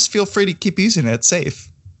 just feel free to keep using it. It's safe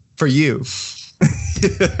for you.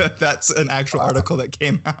 That's an actual article that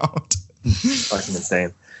came out. Fucking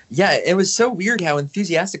insane. Yeah, it was so weird how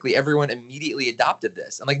enthusiastically everyone immediately adopted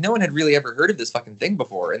this. And like no one had really ever heard of this fucking thing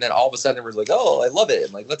before. And then all of a sudden it was like, oh, I love it.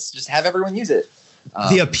 And like, let's just have everyone use it.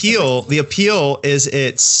 The appeal is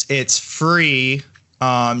it's free.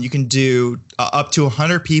 You can do up to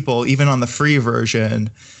 100 people, even on the free version.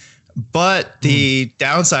 But the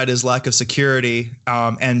downside is lack of security.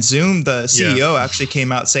 And Zoom, the CEO, actually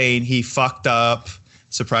came out saying he fucked up.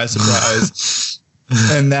 Surprise, surprise.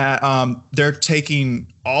 And that they're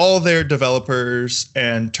taking all their developers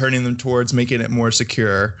and turning them towards making it more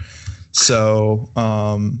secure. So,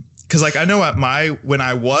 because like I know when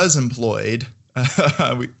I was employed,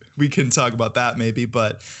 we can talk about that maybe,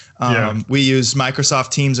 but we used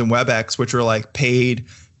Microsoft Teams and WebEx, which were like paid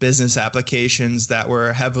business applications that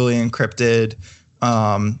were heavily encrypted.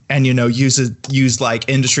 And use like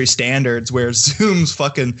industry standards, where Zoom's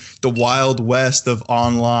fucking the Wild West of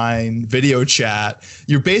online video chat.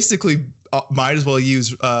 You basically might as well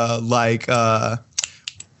use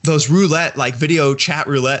those roulette, like video chat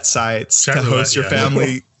roulette sites to host your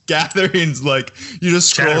family gatherings. Like you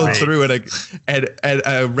just scroll through and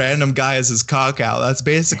a random guy has his cock out. That's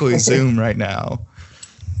basically Zoom right now.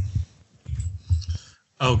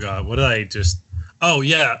 Oh God, what did I just? Oh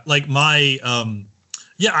yeah, like my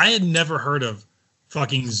I had never heard of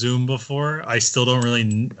fucking Zoom before. I still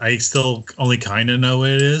only kind of know what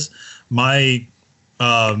it is. My,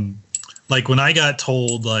 like when I got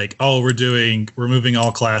told like, oh, we're moving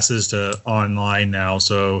all classes to online now.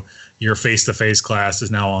 So your face-to-face class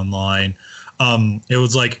is now online. It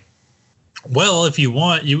was like, well, if you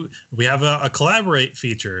want, we have a collaborate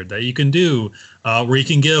feature that you can do where you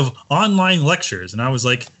can give online lectures. And I was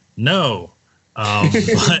like, no.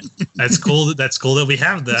 But that's cool. That's cool that we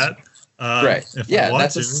have that. Right. Yeah,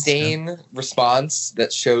 that's a sane response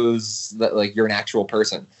that shows that like you're an actual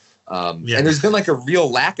person. And there's been like a real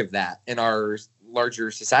lack of that in our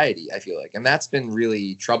larger society, I feel like, and that's been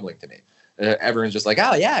really troubling to me. Everyone's just like,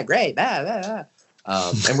 oh yeah, great, blah, blah, blah.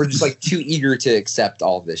 And we're just like too eager to accept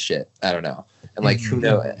all of this shit. I don't know. And like, who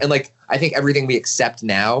knows? And like, I think everything we accept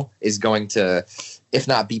now is going to, if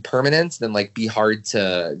not be permanent, then like be hard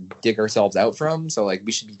to dig ourselves out from. So like,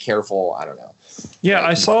 we should be careful. I don't know. Yeah,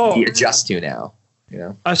 like, I saw. We adjust to now. You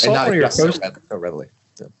know, I saw one of your posts so readily.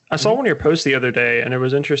 So. I saw one of your posts the other day, and it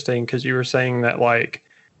was interesting because you were saying that like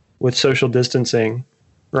with social distancing,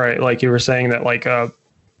 right? Like you were saying that like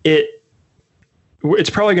it's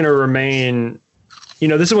probably going to remain. You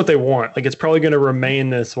know, this is what they want. Like, it's probably going to remain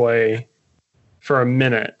this way for a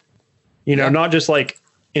minute. You know, not just like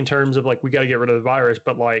in terms of like we got to get rid of the virus,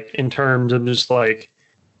 but like in terms of just like,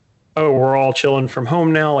 oh, we're all chilling from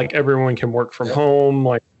home now. Like everyone can work from home.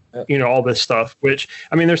 Like, you know, all this stuff. Which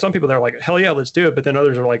I mean, there's some people that are like, hell yeah, let's do it. But then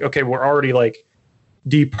others are like, okay, we're already like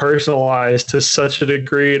depersonalized to such a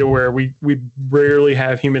degree to where we rarely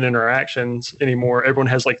have human interactions anymore. Everyone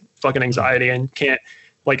has like fucking anxiety and can't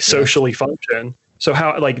like socially function. So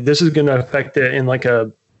how like this is going to affect it in like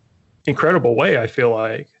a incredible way, I feel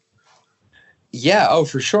like. Yeah. Oh,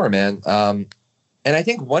 for sure, man. And I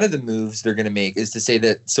think one of the moves they're going to make is to say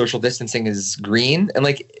that social distancing is green. And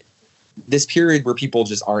like this period where people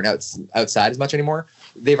just aren't outside as much anymore,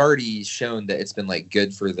 they've already shown that it's been like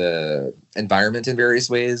good for the environment in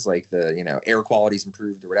various ways. Like the, you know, air quality's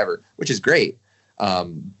improved or whatever, which is great.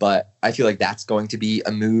 But I feel like that's going to be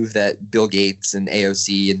a move that Bill Gates and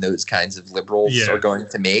AOC and those kinds of liberals are going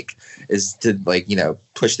to make, is to like, you know,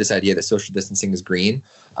 push this idea that social distancing is green.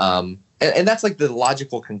 And that's like the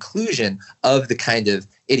logical conclusion of the kind of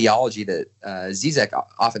ideology that Zizek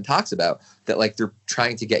often talks about, that like they're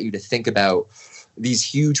trying to get you to think about these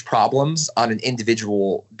huge problems on an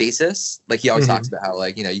individual basis. Like he always talks about how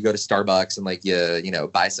like, you know, you go to Starbucks and like you know,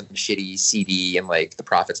 buy some shitty CD and like the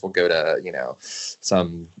profits will go to, you know,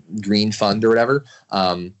 some green fund or whatever.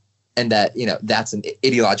 And that, you know, that's an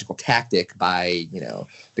ideological tactic by, you know,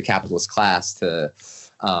 the capitalist class to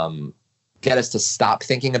get us to stop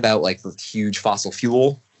thinking about like the huge fossil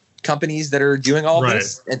fuel companies that are doing all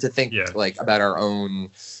this, and to think like about our own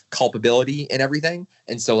culpability and everything.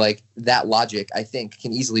 And so like that logic, I think,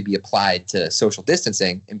 can easily be applied to social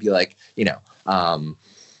distancing and be like, you know,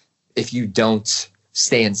 if you don't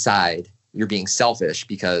stay inside, you're being selfish,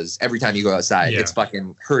 because every time you go outside, it's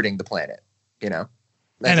fucking hurting the planet, you know?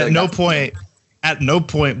 And at no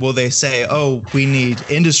point will they say, oh, we need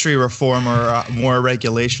industry reform or more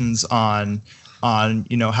regulations on,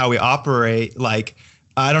 you know, how we operate. Like,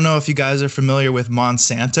 I don't know if you guys are familiar with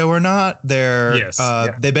Monsanto or not.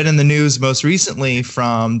 They've been in the news most recently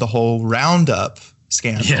from the whole Roundup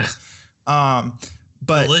scandal.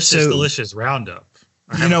 But delicious Roundup.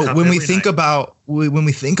 You know, when we think about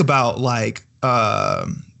like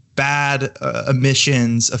bad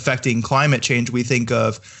emissions affecting climate change, we think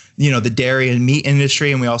of, you know, the dairy and meat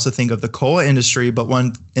industry, and we also think of the coal industry. But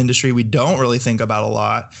one industry we don't really think about a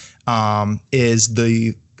lot is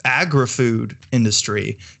the agri-food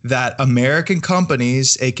industry, that American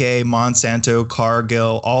companies, aka Monsanto,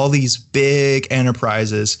 Cargill, all these big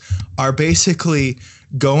enterprises are basically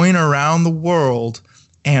going around the world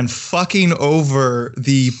and fucking over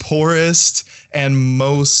the poorest and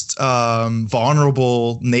most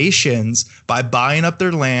vulnerable nations by buying up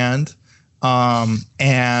their land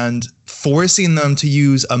and forcing them to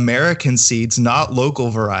use American seeds, not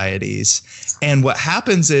local varieties. And what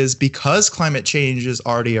happens is, because climate change is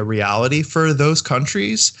already a reality for those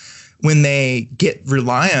countries, when they get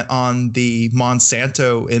reliant on the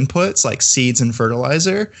Monsanto inputs like seeds and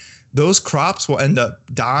fertilizer, those crops will end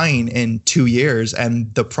up dying in 2 years,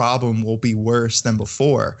 and the problem will be worse than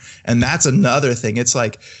before. And that's another thing. It's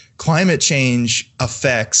like climate change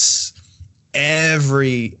affects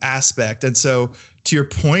every aspect. And so, to your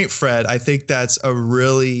point, Fred, I think that's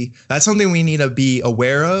something we need to be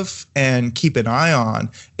aware of and keep an eye on,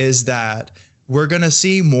 is that we're going to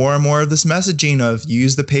see more and more of this messaging of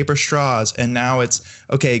use the paper straws. And now it's,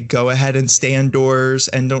 okay, go ahead and stay indoors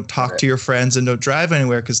and don't talk to your friends and don't drive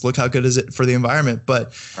anywhere, because look how good is it for the environment. But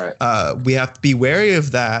we have to be wary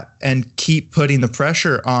of that and keep putting the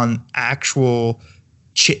pressure on actual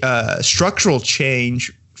structural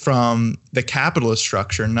change from the capitalist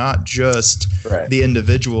structure, not just the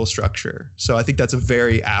individual structure. So I think that's a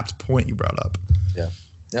very apt point you brought up. Yeah.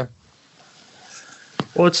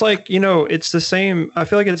 Well, it's like, it's the same. I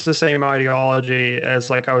feel like it's the same ideology as,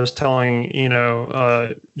 like I was telling,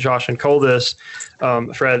 Josh and Cole this,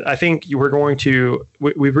 Fred. I think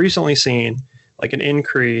we've recently seen like an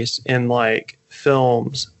increase in like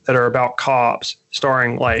films that are about cops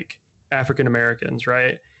starring like African Americans,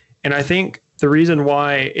 right? And I think the reason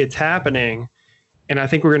why it's happening, and I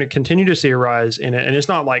think we're going to continue to see a rise in it, and it's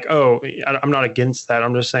not like, I'm not against that.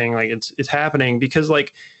 I'm just saying like it's happening because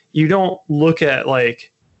like you don't look at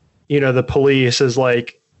like, the police as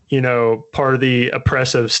like, part of the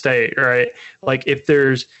oppressive state, right? Like if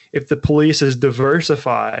the police is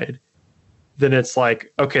diversified, then it's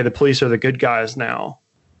like, okay, the police are the good guys now.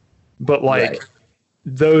 But like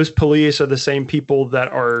those police are the same people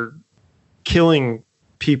that are killing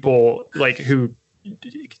people, like who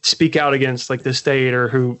speak out against like the state, or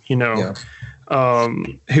who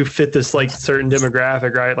who fit this like certain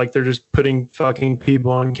demographic, right? Like they're just putting fucking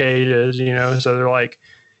people in cages, so they're like,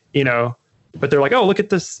 but they're like, oh, look at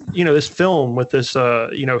this, this film with this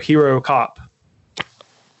hero cop.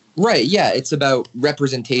 Right. Yeah, it's about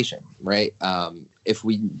representation, right? If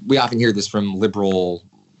we often hear this from liberal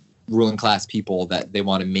ruling class people, that they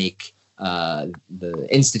want to make the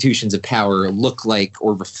institutions of power look like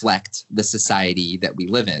or reflect the society that we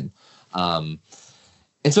live in.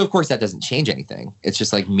 And so, of course, that doesn't change anything. It's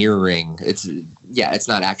just like mirroring. It's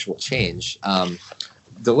not actual change.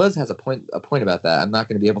 Deleuze has a point about that. I'm not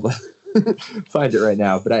going to be able to find it right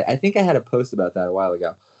now, but I think I had a post about that a while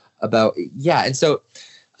ago. And so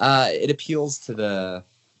it appeals to the,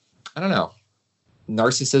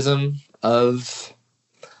 narcissism of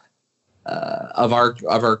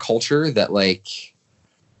our culture that like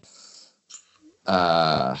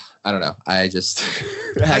I don't know. I just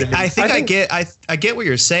I get what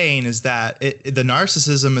you're saying, is that the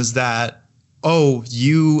narcissism is that, oh,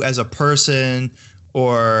 you as a person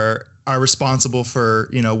or are responsible for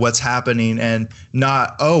what's happening, and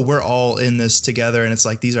not, oh, we're all in this together, and it's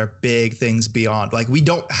like these are big things beyond, like we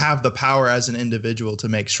don't have the power as an individual to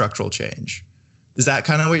make structural change. Is that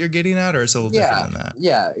kind of what you're getting at, or is it a little different than that?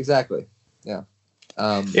 Yeah, exactly. Yeah.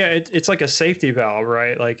 It's like a safety valve,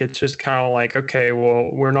 right? Like it's just kind of like, okay, well,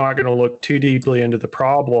 we're not going to look too deeply into the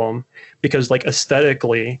problem because like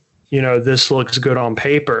aesthetically, this looks good on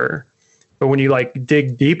paper. But when you like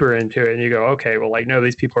dig deeper into it and you go, okay, well, like, no,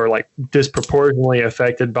 these people are like disproportionately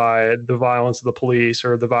affected by the violence of the police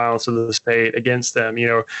or the violence of the state against them,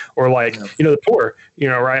 or like, the poor,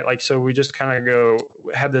 right? Like, so we just kind of go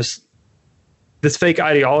have this fake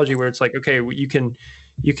ideology where it's like, okay, you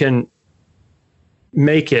can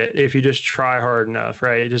make it if you just try hard enough,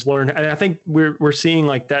 right? You just learn. And I think we're seeing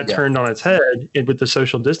like that turned on its head with the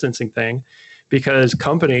social distancing thing, because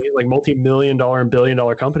companies like multi-million-dollar and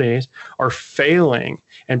billion-dollar companies are failing,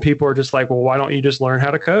 and people are just like, well, why don't you just learn how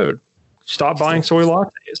to code? Stop buying soy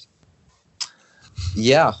lattes.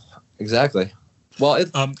 Yeah, exactly. Well, I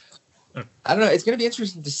don't know. It's going to be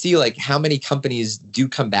interesting to see like how many companies do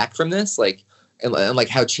come back from this, like, and like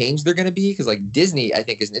how changed they're going to be. Because like Disney, I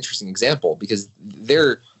think, is an interesting example because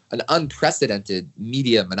they're an unprecedented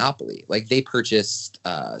media monopoly. Like they purchased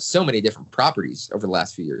so many different properties over the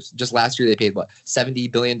last few years. Just last year, they paid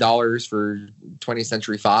 $70 billion for 20th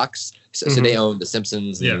Century Fox. So they own The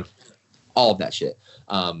Simpsons and all of that shit,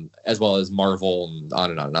 as well as Marvel and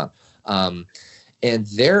on and on and on. and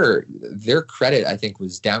their credit, I think,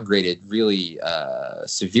 was downgraded really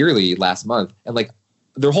severely last month. And like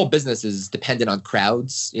their whole business is dependent on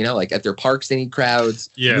crowds. You know, like at their parks they need crowds.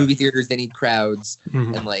 Yeah. Movie theaters they need crowds.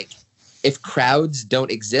 And like if crowds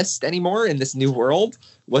don't exist anymore in this new world,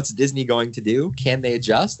 what's Disney going to do? Can they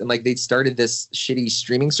adjust? And like they started this shitty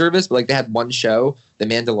streaming service, but like they had one show, The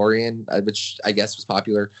Mandalorian, which I guess was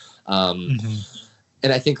popular.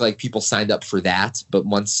 And I think like people signed up for that, but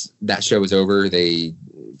once that show was over, they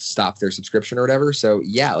stopped their subscription or whatever. So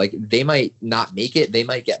yeah, like they might not make it. They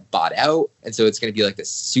might get bought out. And so it's going to be like a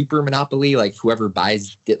super monopoly. Like whoever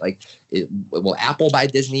buys it, like will Apple buy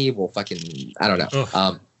Disney? Will fucking, I don't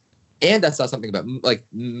know. And I saw something about like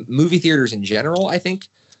movie theaters in general, I think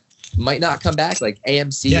might not come back. Like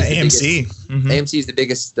AMC. Yeah, AMC. AMC is the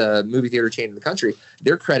biggest movie theater chain in the country.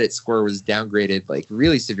 Their credit score was downgraded like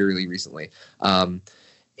really severely recently.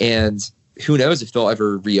 And who knows if they'll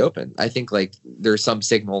ever reopen. I think like there's some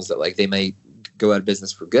signals that like they might go out of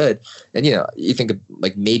business for good. And, you know, you think of,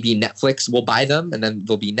 like maybe Netflix will buy them and then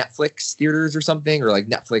there'll be Netflix theaters or something, or like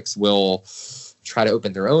Netflix will try to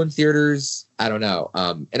open their own theaters. I don't know.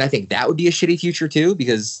 And I think that would be a shitty future too,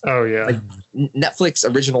 because like, Netflix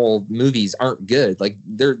original movies aren't good. Like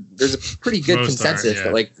there's a pretty good consensus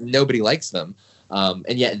that like nobody likes them.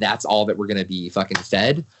 And yet that's all that we're going to be fucking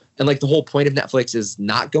fed. And like the whole point of Netflix is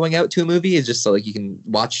not going out to a movie, is just so like you can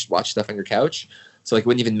watch stuff on your couch. So like it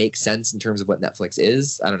wouldn't even make sense in terms of what Netflix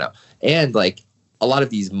is. I don't know. And like a lot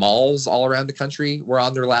of these malls all around the country were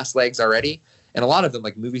on their last legs already. And a lot of them,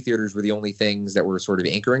 like movie theaters, were the only things that were sort of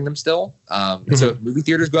anchoring them still. And so if movie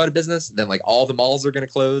theaters go out of business, then like all the malls are going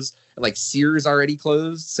to close. And like Sears already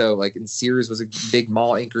closed. So like, and Sears was a big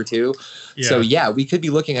mall anchor too. Yeah. So yeah, we could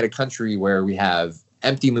be looking at a country where we have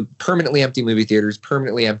permanently empty movie theaters,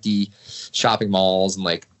 permanently empty shopping malls, and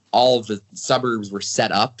like all of the suburbs were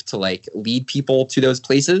set up to like lead people to those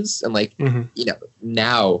places. And like, you know,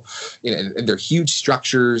 now, you know, and they're huge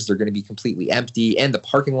structures, they're going to be completely empty. And the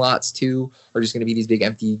parking lots too are just going to be these big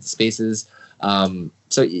empty spaces.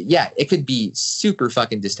 So yeah, it could be super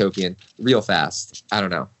fucking dystopian real fast. I don't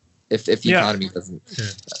know if the economy doesn't,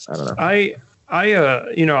 I don't know.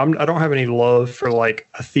 You know, I don't have any love for like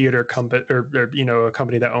a theater company or, you know, a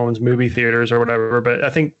company that owns movie theaters or whatever. But I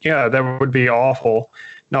think, yeah, that would be awful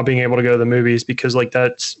not being able to go to the movies, because like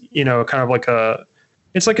that's, you know, kind of like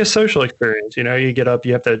it's like a social experience. You know, you get up,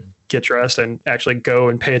 you have to get dressed and actually go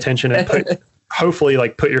and pay attention and hopefully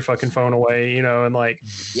like put your fucking phone away, you know, and like,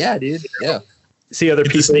 yeah, dude, you know, see other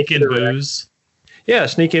people sneak in booze. Yeah,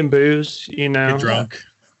 sneak in booze, you know, get drunk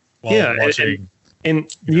while watching.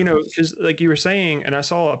 And you know, because like you were saying, and I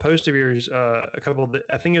saw a post of yours I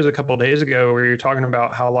think it was a couple of days ago, where you're talking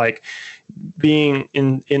about how like being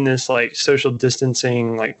in this like social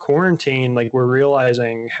distancing, like quarantine, like we're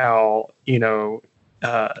realizing how, you know,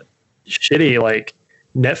 shitty like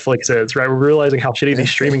Netflix is, right? We're realizing how shitty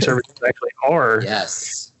these streaming services actually are.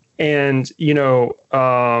 Yes. And you know,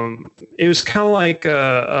 it was kind of like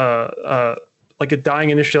a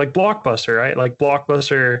dying industry, like Blockbuster, right? Like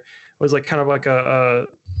Blockbuster was like kind of like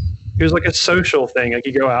it was like a social thing. Like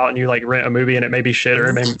you go out and you like rent a movie and it may be shit or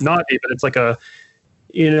it may not be, but it's like a,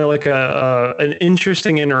 you know, like an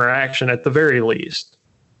interesting interaction at the very least.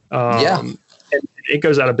 And it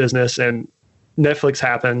goes out of business and Netflix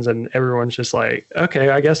happens and everyone's just like, okay,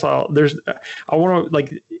 I guess I want to,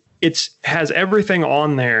 like, has everything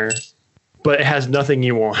on there, but it has nothing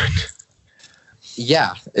you want.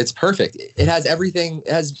 Yeah, it's perfect. It has everything.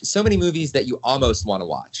 It has so many movies that you almost want to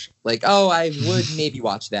watch. Like, oh, I would maybe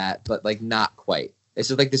watch that, but like not quite. It's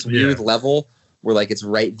just like this weird level where like it's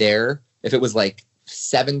right there. If it was like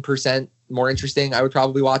 7% more interesting, I would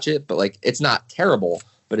probably watch it. But like it's not terrible,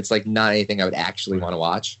 but it's like not anything I would actually want to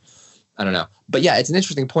watch. I don't know. But yeah, it's an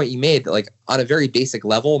interesting point you made that like on a very basic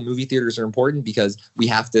level, movie theaters are important because we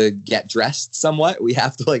have to get dressed somewhat. We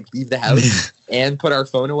have to like leave the house and put our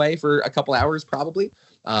phone away for a couple hours probably.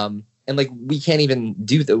 And like we can't even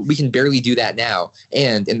we can barely do that now.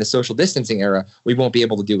 And in the social distancing era, we won't be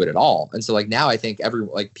able to do it at all. And so like now I think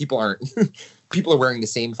people are wearing the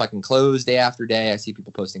same fucking clothes day after day. I see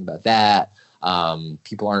people posting about that.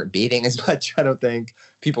 People aren't bathing as much, I don't think.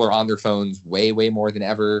 People are on their phones way, way more than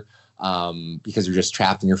ever. Because you're just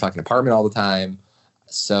trapped in your fucking apartment all the time.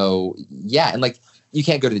 So yeah, and like you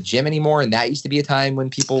can't go to the gym anymore, and that used to be a time when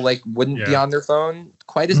people like wouldn't be on their phone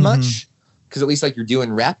quite as much, because at least like you're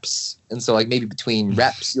doing reps, and so like maybe between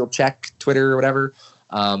reps you'll check Twitter or whatever.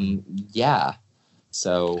 Yeah,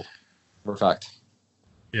 so we're fucked.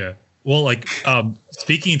 Yeah. Well, like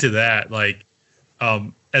speaking to that, like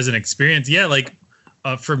as an experience, yeah, like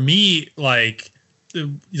for me, like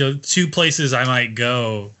you know, two places I might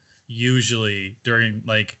go usually during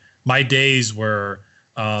like my days were,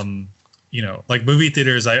 like movie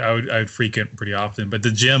theaters, I would frequent pretty often, but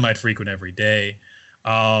the gym I'd frequent every day.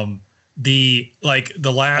 The last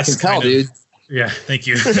I can tell, dude. Yeah, thank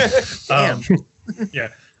you. Yeah.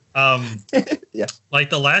 Yeah. Like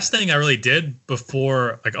the last thing I really did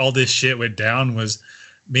before like all this shit went down was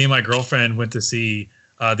me and my girlfriend went to see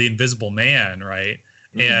The Invisible Man, right?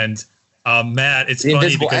 And Matt, it's The funny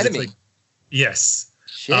Invisible because Enemy. it's like, yes.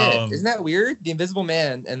 Shit, isn't that weird? The Invisible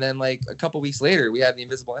Man, and then like a couple weeks later, we had The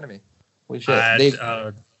Invisible Enemy. Holy shit!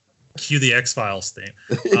 Cue the X-Files thing.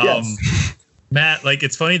 Yes. Matt, like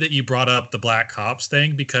it's funny that you brought up the Black Cops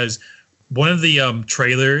thing because one of the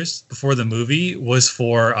trailers before the movie was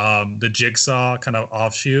for the Jigsaw kind of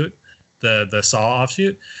offshoot, the Saw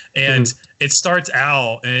offshoot, and it starts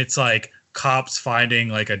out and it's like cops finding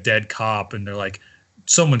like a dead cop, and they're like,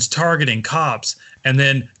 someone's targeting cops, and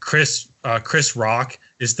then Chris Rock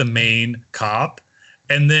is the main cop,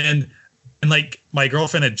 and like my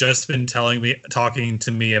girlfriend had just been talking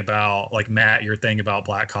to me about like, Matt, your thing about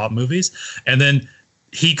Black Cop movies, and then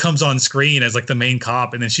he comes on screen as like the main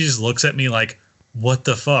cop, and then she just looks at me like, what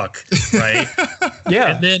the fuck, right?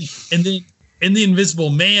 Yeah. And then in The Invisible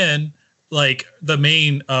Man, like the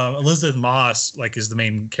main Elizabeth Moss like is the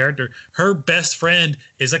main character. Her best friend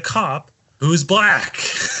is a cop who's black.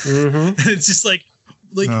 And it's just like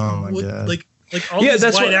oh my God. like all these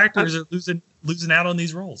white actors are losing out on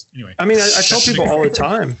these roles. Anyway, I mean, I tell people all the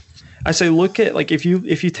time. I say, look at like if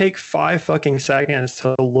you take 5 fucking seconds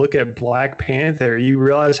to look at Black Panther, you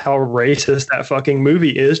realize how racist that fucking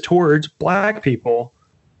movie is towards black people.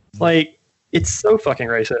 Like, it's so fucking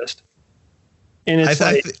racist. And it's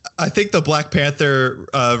I think the Black Panther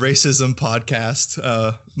racism podcast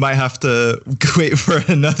might have to wait for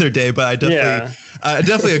another day, but I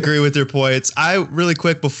definitely agree with your points. I really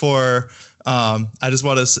quick before my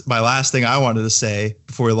last thing I wanted to say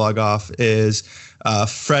before we log off is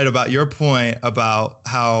Fred, about your point about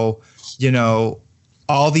how,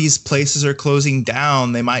 all these places are closing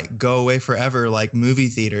down. They might go away forever. Like movie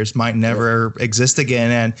theaters might never exist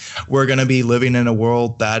again. And we're going to be living in a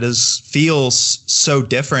world that feels so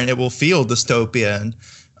different. It will feel dystopian.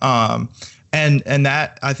 And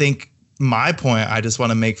that, I think my point I just want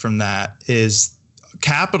to make from that is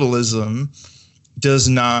capitalism does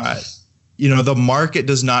not, the market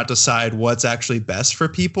does not decide what's actually best for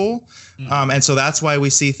people. And so that's why we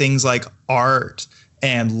see things like art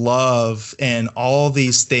and love and all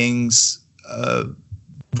these things,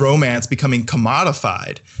 romance becoming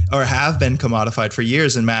commodified or have been commodified for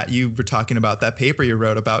years. And Matt, you were talking about that paper you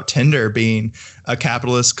wrote about Tinder being a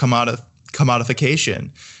capitalist commodification.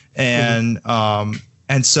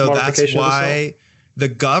 And so that's why the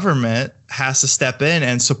government has to step in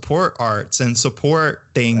and support arts and support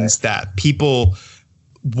things that people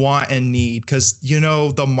want and need, because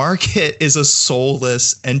the market is a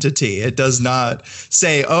soulless entity. It does not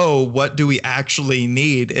say, oh, what do we actually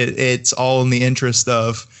need? It's all in the interest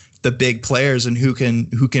of the big players and who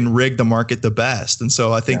can rig the market the best. And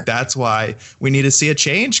so I think that's why we need to see a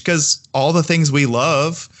change, because all the things we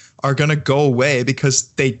love are going to go away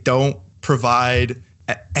because they don't provide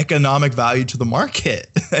economic value to the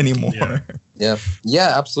market anymore. Yeah,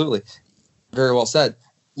 absolutely. Very well said.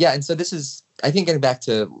 Yeah, and so this is, I think, getting back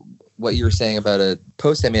to what you were saying about a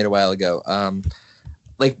post I made a while ago.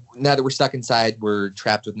 Like, now that we're stuck inside, we're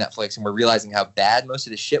trapped with Netflix, and we're realizing how bad most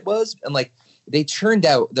of the shit was. And like, they churned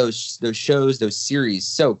out those shows, those series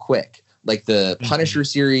so quick. Like the Punisher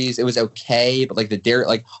series, it was okay, but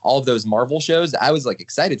like all of those Marvel shows, I was like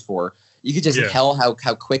excited for. You could just tell how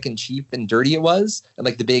quick and cheap and dirty it was. And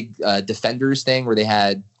like the big Defenders thing where they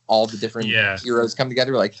had all the different heroes come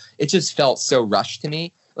together. Like, it just felt so rushed to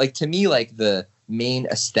me. Like, to me, like the main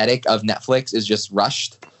aesthetic of Netflix is just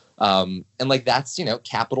rushed. And like, that's,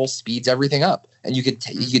 Capital speeds everything up. And you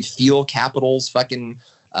could feel Capital's fucking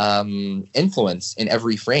influence in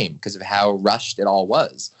every frame because of how rushed it all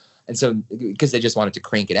was. And so, because they just wanted to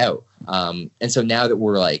crank it out. And so now that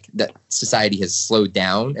we're like, that society has slowed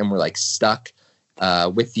down and we're like stuck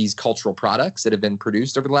with these cultural products that have been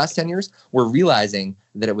produced over the last 10 years, we're realizing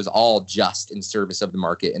that it was all just in service of the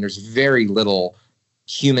market. And there's very little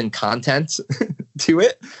human content to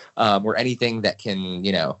it, or anything that can,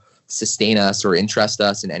 sustain us or interest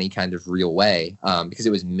us in any kind of real way, because it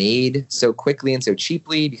was made so quickly and so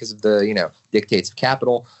cheaply because of the, dictates of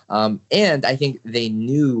capital. And I think they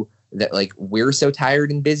knew that like, we're so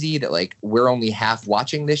tired and busy that like, we're only half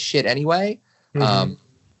watching this shit anyway.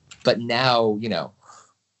 But now,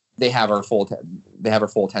 they have our full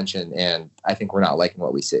attention, and I think we're not liking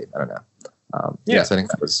what we see. I don't know. So I think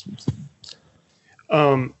that was.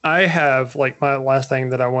 I have like my last thing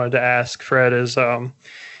that I wanted to ask Fred is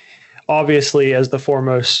obviously as the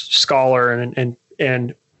foremost scholar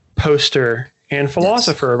and poster and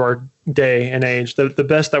philosopher of our day and age, the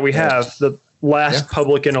best that we have, the last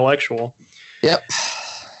public intellectual. Yep.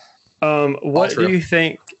 What do you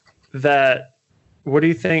think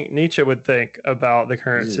Nietzsche would think about the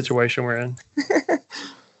current situation we're in?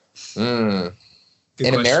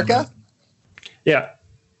 In America? Yeah.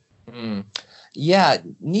 Yeah,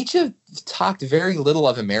 Nietzsche talked very little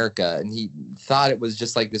of America, and he thought it was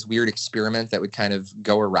just like this weird experiment that would kind of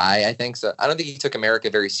go awry, I think. So I don't think he took America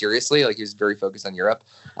very seriously. Like, he was very focused on Europe.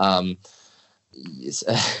 I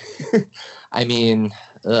mean,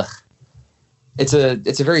 it's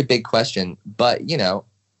a very big question, but, you know,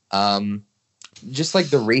 just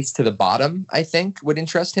like the race to the bottom, I think, would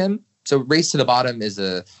interest him. So race to the bottom is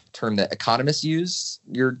a term that economists use.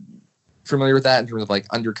 You're familiar with that in terms of like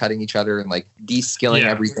undercutting each other and like de-skilling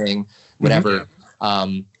everything, whatever.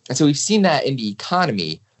 And so we've seen that in the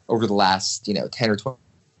economy over the last, 10 or 20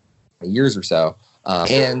 years or so.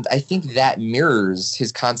 And I think that mirrors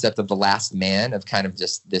his concept of the last man, of kind of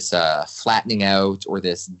just this flattening out or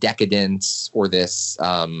this decadence or this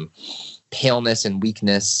paleness and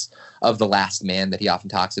weakness of the last man that he often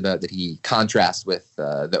talks about, that he contrasts with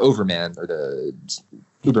the overman or the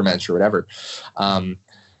Ubermensch or whatever.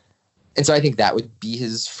 And so I think that would be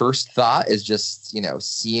his first thought, is just,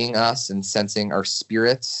 seeing us and sensing our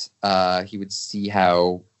spirits. He would see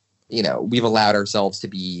how, we've allowed ourselves to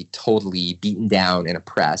be totally beaten down and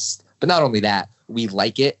oppressed. But not only that, we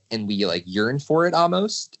like it and we like yearn for it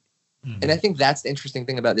almost. And I think that's the interesting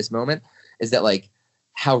thing about this moment, is that like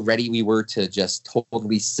how ready we were to just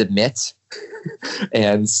totally submit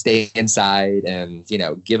and stay inside and,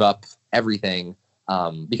 give up everything.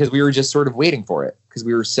 Because we were just sort of waiting for it, because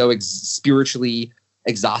we were so spiritually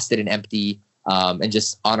exhausted and empty, and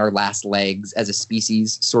just on our last legs as a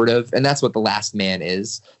species, sort of. And that's what the last man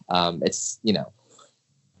is. It's,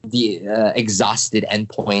 the exhausted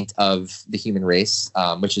endpoint of the human race,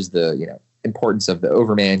 which is the, importance of the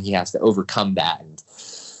overman. He has to overcome that and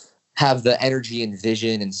have the energy and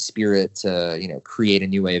vision and spirit to, create a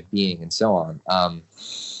new way of being and so on.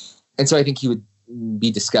 And so I think he would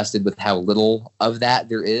be disgusted with how little of that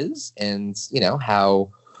there is, and how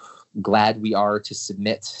glad we are to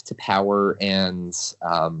submit to power, and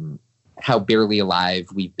how barely alive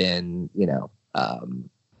we've been.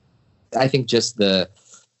 I think just the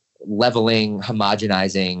leveling,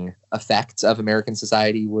 homogenizing effects of American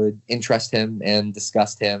society would interest him and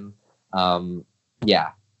disgust him. I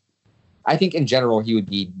think in general he would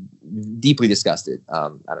be deeply disgusted. I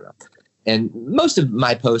don't know. And most of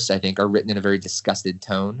my posts, I think, are written in a very disgusted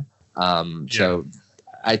tone. So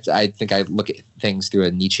I think I look at things through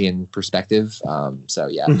a Nietzschean perspective.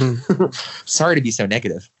 Sorry to be so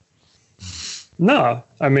negative. No,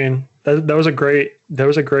 I mean, that was a great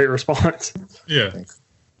response. Yeah. Thanks.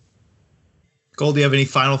 Cole, do you have any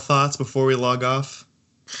final thoughts before we log off?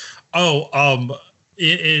 Oh,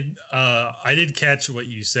 I did catch what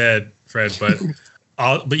you said, Fred,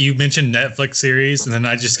 but you mentioned Netflix series, and then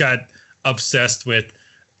I just got obsessed with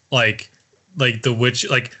like the Witch.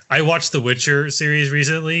 Like, I watched the Witcher series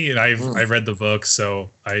recently, and I've read the books, so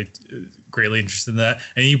I greatly interested in that.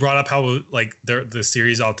 And you brought up how like the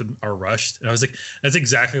series often are rushed, and I was like, that's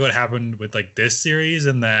exactly what happened with like this series,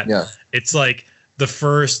 and that it's like the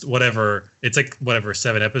first it's like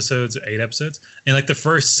 7 episodes or 8 episodes, and like the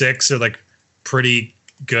first 6 are like pretty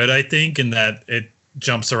good, I think, in that it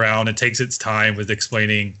jumps around and takes its time with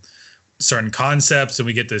explaining certain concepts, and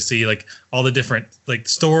we get to see like all the different like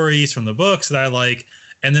stories from the books that I like.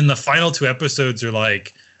 And then the final 2 episodes are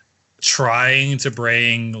like trying to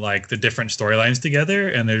bring like the different storylines together,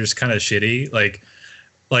 and they're just kind of shitty. Like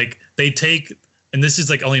they take, and this is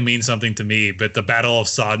like only means something to me, but the Battle of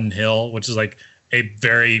Sodden Hill, which is like a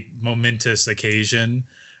very momentous occasion,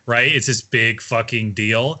 right? It's this big fucking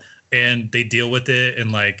deal, and they deal with it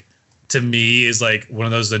in like, to me, is like one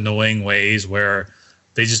of those annoying ways where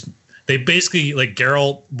they basically, like,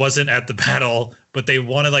 Geralt wasn't at the battle, but they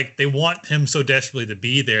want him so desperately to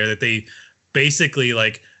be there that they basically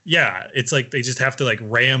it's like they just have to like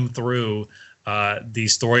ram through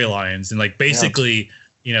these storylines, and like basically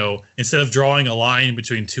instead of drawing a line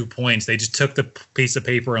between 2 points, they just took the piece of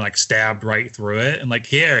paper and like stabbed right through it, and like,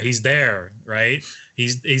 here, he's there, right?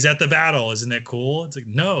 He's at the battle. Isn't it cool? It's like,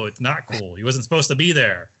 no, it's not cool. He wasn't supposed to be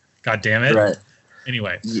there. God damn it. Right.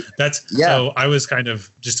 Anyway, so I was kind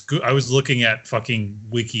of just I was looking at fucking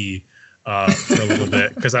Wiki for a little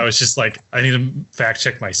bit, because I was just like, I need to fact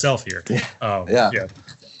check myself here.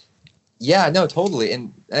 Yeah, no, totally.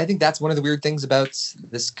 And I think that's one of the weird things about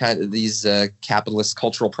these capitalist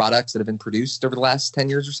cultural products that have been produced over the last 10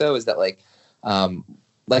 years or so is that like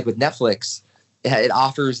with Netflix, it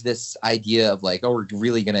offers this idea of like, oh, we're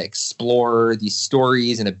really going to explore these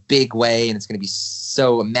stories in a big way. And it's going to be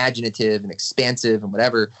so imaginative and expansive and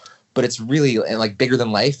whatever. But it's really like bigger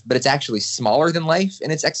than life, but it's actually smaller than life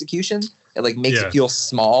in its execution. It like makes it feel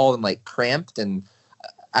small and like cramped. And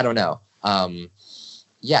I don't know. And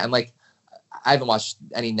like, I haven't watched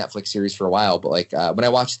any Netflix series for a while, but like when I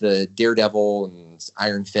watched the Daredevil and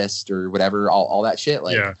Iron Fist or whatever, all that shit,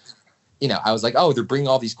 like, I was like, oh, they're bringing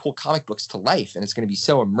all these cool comic books to life, and it's going to be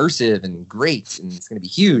so immersive and great, and it's going to be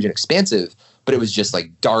huge and expansive. But it was just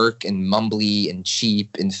like dark and mumbly and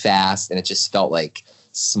cheap and fast, and it just felt like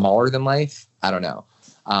smaller than life. I don't know.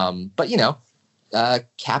 But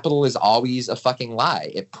capital is always a fucking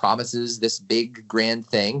lie. It promises this big grand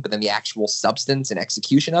thing, but then the actual substance and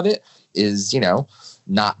execution of it is,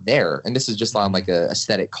 not there. And this is just on like a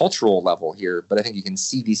aesthetic cultural level here, but I think you can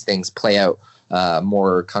see these things play out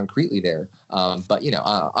more concretely there. But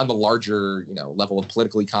on the larger, level of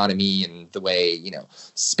political economy and the way,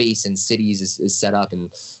 space and cities is set up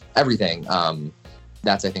and everything,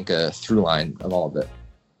 that's, I think, a through line of all of it.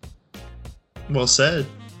 Well said.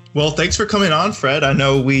 Well, thanks for coming on, Fred. I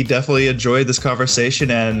know we definitely enjoyed this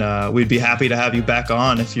conversation, and we'd be happy to have you back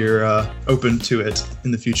on if you're open to it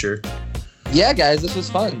in the future. Yeah, guys, this was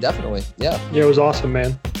fun. Definitely. Yeah. Yeah, it was awesome,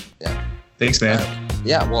 man. Yeah. Thanks, man.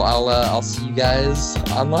 Yeah. Well, I'll see you guys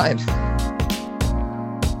online.